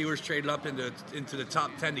Michigan. The Steelers traded up into the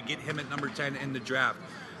top 10 to get him at number 10 in the draft.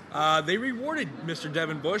 They rewarded Mr.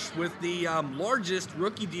 Devin Bush with the largest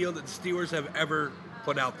rookie deal that the Steelers have ever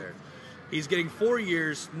put out there. He's getting 4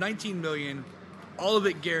 years, $19 million, all of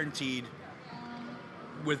it guaranteed,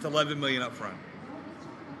 with $11 million up front.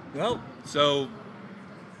 well, So,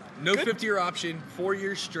 no Good. 50-year option, 4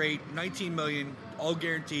 years straight, $19 million, all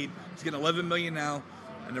guaranteed. He's getting $11 million now,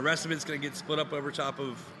 and the rest of it's going to get split up over top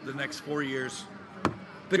of the next 4 years.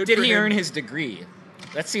 but Good did for he him. earn his degree?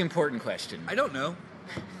 That's the important question. I don't know.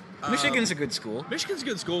 Michigan's a good school. Michigan's a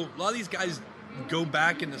good school. A lot of these guys go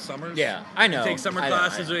back in the summers. Yeah, I know. They take summer I know,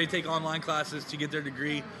 classes I know. or they take online classes to get their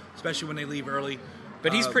degree, especially when they leave early.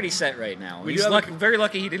 But he's pretty set right now. we He's do have a- very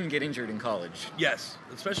lucky he didn't get injured in college. Yes,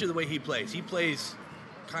 especially the way he plays. He plays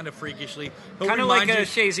kind of freakishly. He'll Kinda like remind a you-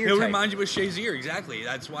 Shazier He'll type. remind you of Shazier, exactly.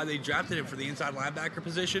 That's why they drafted him for the inside linebacker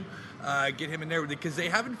position. Get him in there because they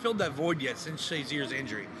haven't filled that void yet since Shazier's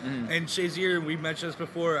injury. Mm-hmm. And Shazier, we mentioned this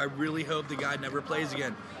before, I really hope the guy never plays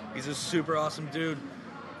again. He's a super awesome dude.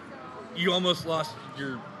 You almost lost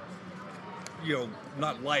your,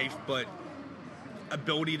 not life, but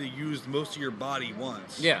ability to use most of your body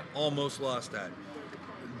once. Yeah. Almost lost that.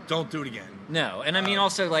 Don't do it again. No, and I mean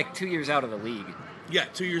also like 2 years out of the league. Yeah,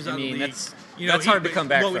 2 years out mean, of the league. that's hard to come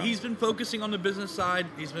back Well, from. he's been focusing on the business side.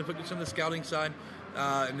 He's been focusing on the scouting side.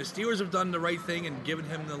 And the Steelers have done the right thing and given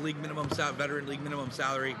him the veteran league minimum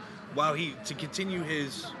salary, while to continue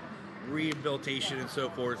his rehabilitation and so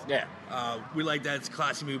forth. Yeah. We like that. It's a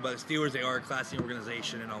classy move by the Steelers. They are a classy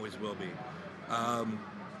organization and always will be.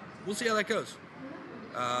 We'll see how that goes.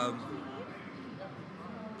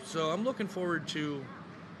 So I'm looking forward to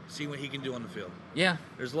seeing what he can do on the field. Yeah.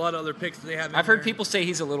 There's a lot of other picks that they have. in I've heard there. people say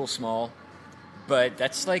he's a little small, but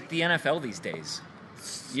that's like the NFL these days.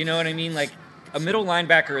 You know what I mean? Like a middle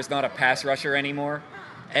linebacker is not a pass rusher anymore.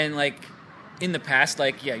 And like in the past,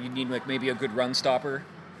 like, yeah, you need like maybe a good run stopper,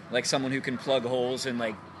 like someone who can plug holes and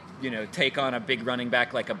like, you know, take on a big running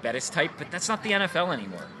back like a Bettis type, but that's not the NFL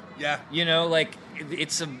anymore. Yeah. You know, like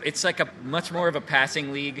it's like a much more of a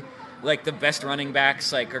passing league. Like the best running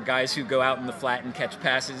backs like are guys who go out in the flat and catch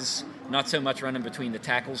passes, not so much running between the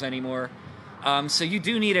tackles anymore. So you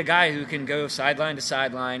do need a guy who can go sideline to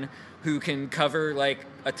sideline, who can cover like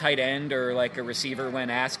a tight end or like a receiver when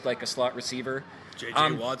asked, like a slot receiver.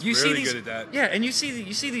 J.J. Watt's really good at that. Yeah, and you see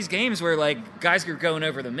these games where like guys are going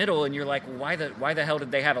over the middle, and you're like, why the hell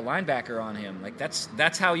did they have a linebacker on him? Like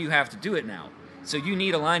that's how you have to do it now. So you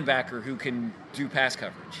need a linebacker who can do pass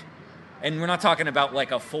coverage. And we're not talking about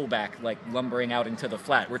like a fullback like lumbering out into the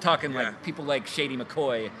flat. We're talking Yeah. like people like Shady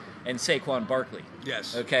McCoy and Saquon Barkley.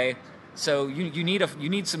 Yes. Okay. So you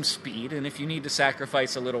need some speed, and if you need to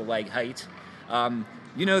sacrifice a little like height,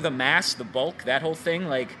 the mass, the bulk, that whole thing,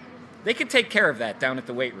 like they could take care of that down at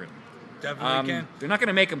the weight room. Definitely can. They're not going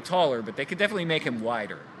to make him taller, but they could definitely make him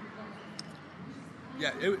wider.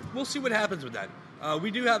 Yeah, we'll see what happens with that.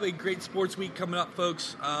 We do have a great sports week coming up,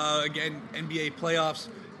 folks. Again, NBA playoffs.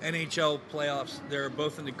 NHL playoffs. They're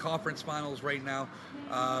both in the conference finals right now.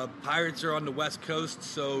 Pirates are on the West Coast,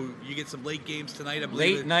 so you get some late games tonight. I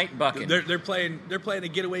believe Late night bucking. They're playing a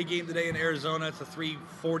getaway game today in Arizona. It's a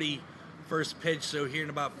 3:40 first pitch, so here in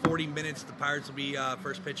about 40 minutes, the Pirates will be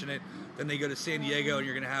first pitching it. Then they go to San Diego, and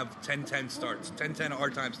you're going to have 10:10 starts, 10:10 our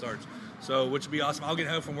time starts. So, which would be awesome. I'll get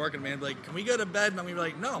home from work and man, be like, can we go to bed? And I'm gonna be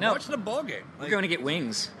like, no, I'm watching a ball game. We're going to get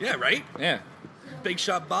wings. Yeah, right. Yeah. Big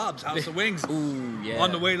Shot Bob's House of Wings. Ooh, yeah.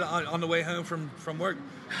 On the way home from work,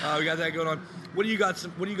 we got that going on. What do you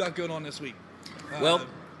got going on this week? Well,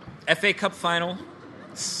 FA Cup final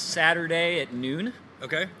Saturday at noon.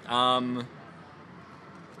 Okay.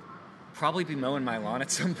 Probably be mowing my lawn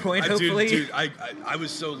at some point. Hopefully, dude, I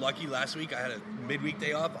was so lucky last week. I had a midweek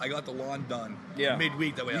day off. I got the lawn done. Yeah.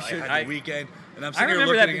 Midweek that way. I had the weekend, and I'm I sitting here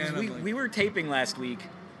remember looking that again. because we were taping last week,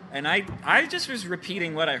 and I just was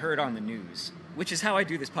repeating what I heard on the news, which is how I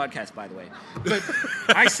do this podcast, by the way. But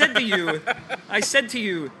I said to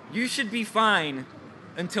you, you should be fine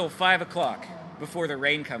until 5 o'clock before the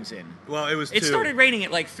rain comes in. Well, it was 2. It started raining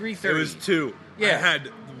at like 3:30. It was 2. Yeah. I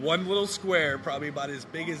had one little square, probably about as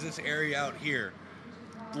big as this area out here,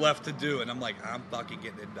 left to do, and I'm like, I'm fucking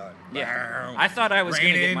getting it done. Yeah. I thought I was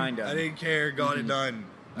going to get mine done. I didn't care. Got it done.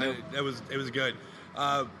 Nope. It was good.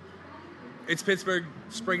 It's Pittsburgh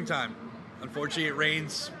springtime. Unfortunately, it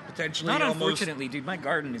rains potentially. Not almost. unfortunately, dude. My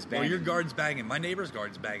garden is banging. Well, your garden's banging. My neighbor's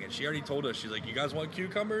garden's banging. She already told us. She's like, you guys want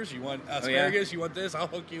cucumbers? You want asparagus? You want this? I'll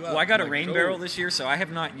hook you up. Well, I got I'm a like, rain cool. barrel this year, so I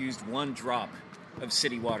have not used one drop of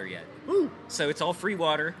city water yet. Woo. So it's all free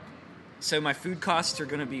water. So my food costs are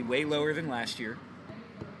going to be way lower than last year.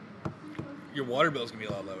 Your water bill's gonna be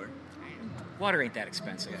a lot lower. Water ain't that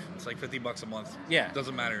expensive. Yeah, it's like $50 a month. Yeah.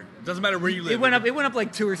 Doesn't matter. It doesn't matter where you live. It went up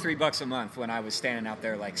like $2 or $3 a month when I was standing out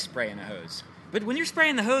there like spraying a hose. But when you're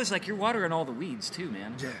spraying the hose, like you're watering all the weeds too,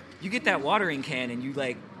 man. Yeah. You get that watering can and you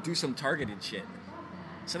like do some targeted shit.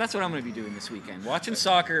 So that's what I'm going to be doing this weekend. Watching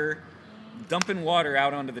soccer, dumping water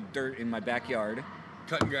out onto the dirt in my backyard,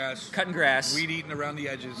 Cutting grass. weed Weed eating around the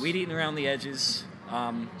edges.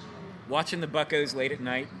 Watching the Buccos late at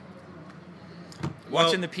night. Well-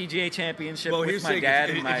 Watching the PGA Championship with here's my the thing, dad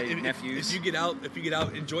if- and my if nephews. If you get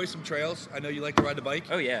out, enjoy some trails. I know you like to ride the bike.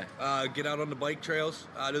 Oh, yeah. Get out on the bike trails.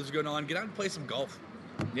 Those are going on. Get out and play some golf.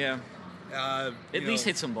 Yeah. At At least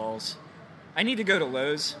hit some balls. I need to go to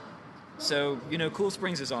Lowe's. So, Cool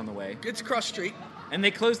Springs is on the way. It's across the street. And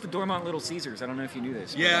they closed the Dormont Little Caesars. I don't know if you knew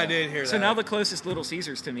this. Yeah, I did hear So that. now the closest Little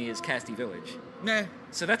Caesars to me is Casti Village. Nah.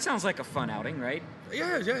 So that sounds like a fun outing, right?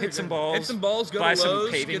 Yeah. Hit some balls. Go buy to Lowe's,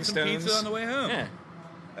 some paving get some stones. pizza on the way home. Yeah.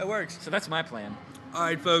 That works. So that's my plan. All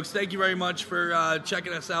right, folks. Thank you very much for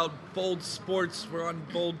checking us out. Bold Sports. We're on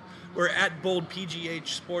Bold. We're at Bold PGH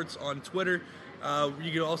Sports on Twitter.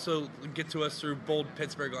 You can also get to us through Bold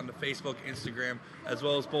Pittsburgh on the Facebook, Instagram, as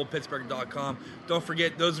well as boldpittsburgh.com. Don't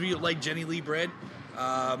forget, those of you that like Jenny Lee bread,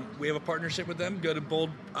 we have a partnership with them. Go to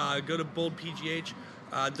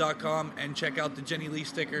boldpgh.com and check out the Jenny Lee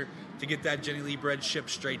sticker to get that Jenny Lee bread shipped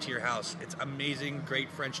straight to your house. It's amazing, great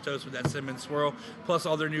French toast with that cinnamon swirl, plus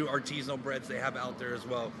all their new artisanal breads they have out there as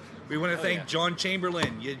well. We want to thank John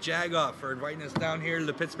Chamberlain, Jagoff, for inviting us down here to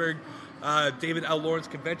the Pittsburgh David L. Lawrence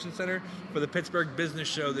Convention Center for the Pittsburgh Business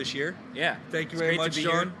Show this year. Yeah. Thank you It's very great much, to be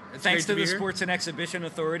John. here. It's Thanks great to the be here. Sports and Exhibition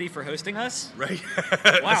Authority for hosting us. Right.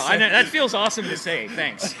 Wow, I know, that feels awesome to say.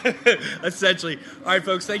 Thanks. Essentially. All right,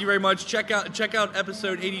 folks. Thank you very much. Check out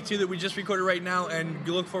episode 82 that we just recorded right now, and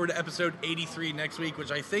look forward to episode 83 next week,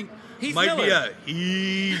 which I think Heath might Miller. be a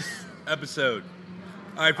Heath episode.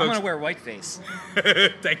 All right, I'm folks. going to wear whiteface.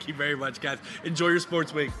 Thank you very much, guys. Enjoy your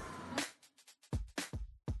sports week.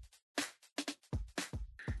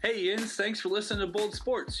 Hey, Yins. Thanks for listening to Bold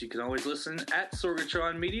Sports. You can always listen at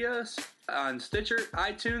Sorgatron Media on Stitcher,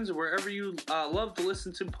 iTunes, or wherever you love to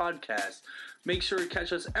listen to podcasts. Make sure to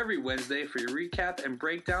catch us every Wednesday for your recap and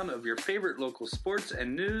breakdown of your favorite local sports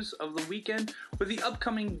and news of the weekend with the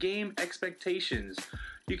upcoming game expectations.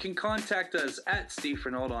 You can contact us at Steve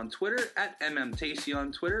Fernald on Twitter, at MMTacey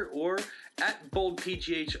on Twitter, or at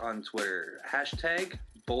BoldPGH on Twitter. Hashtag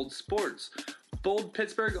Bold Sports. Bold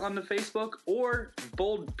Pittsburgh on the Facebook or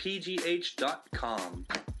boldpgh.com.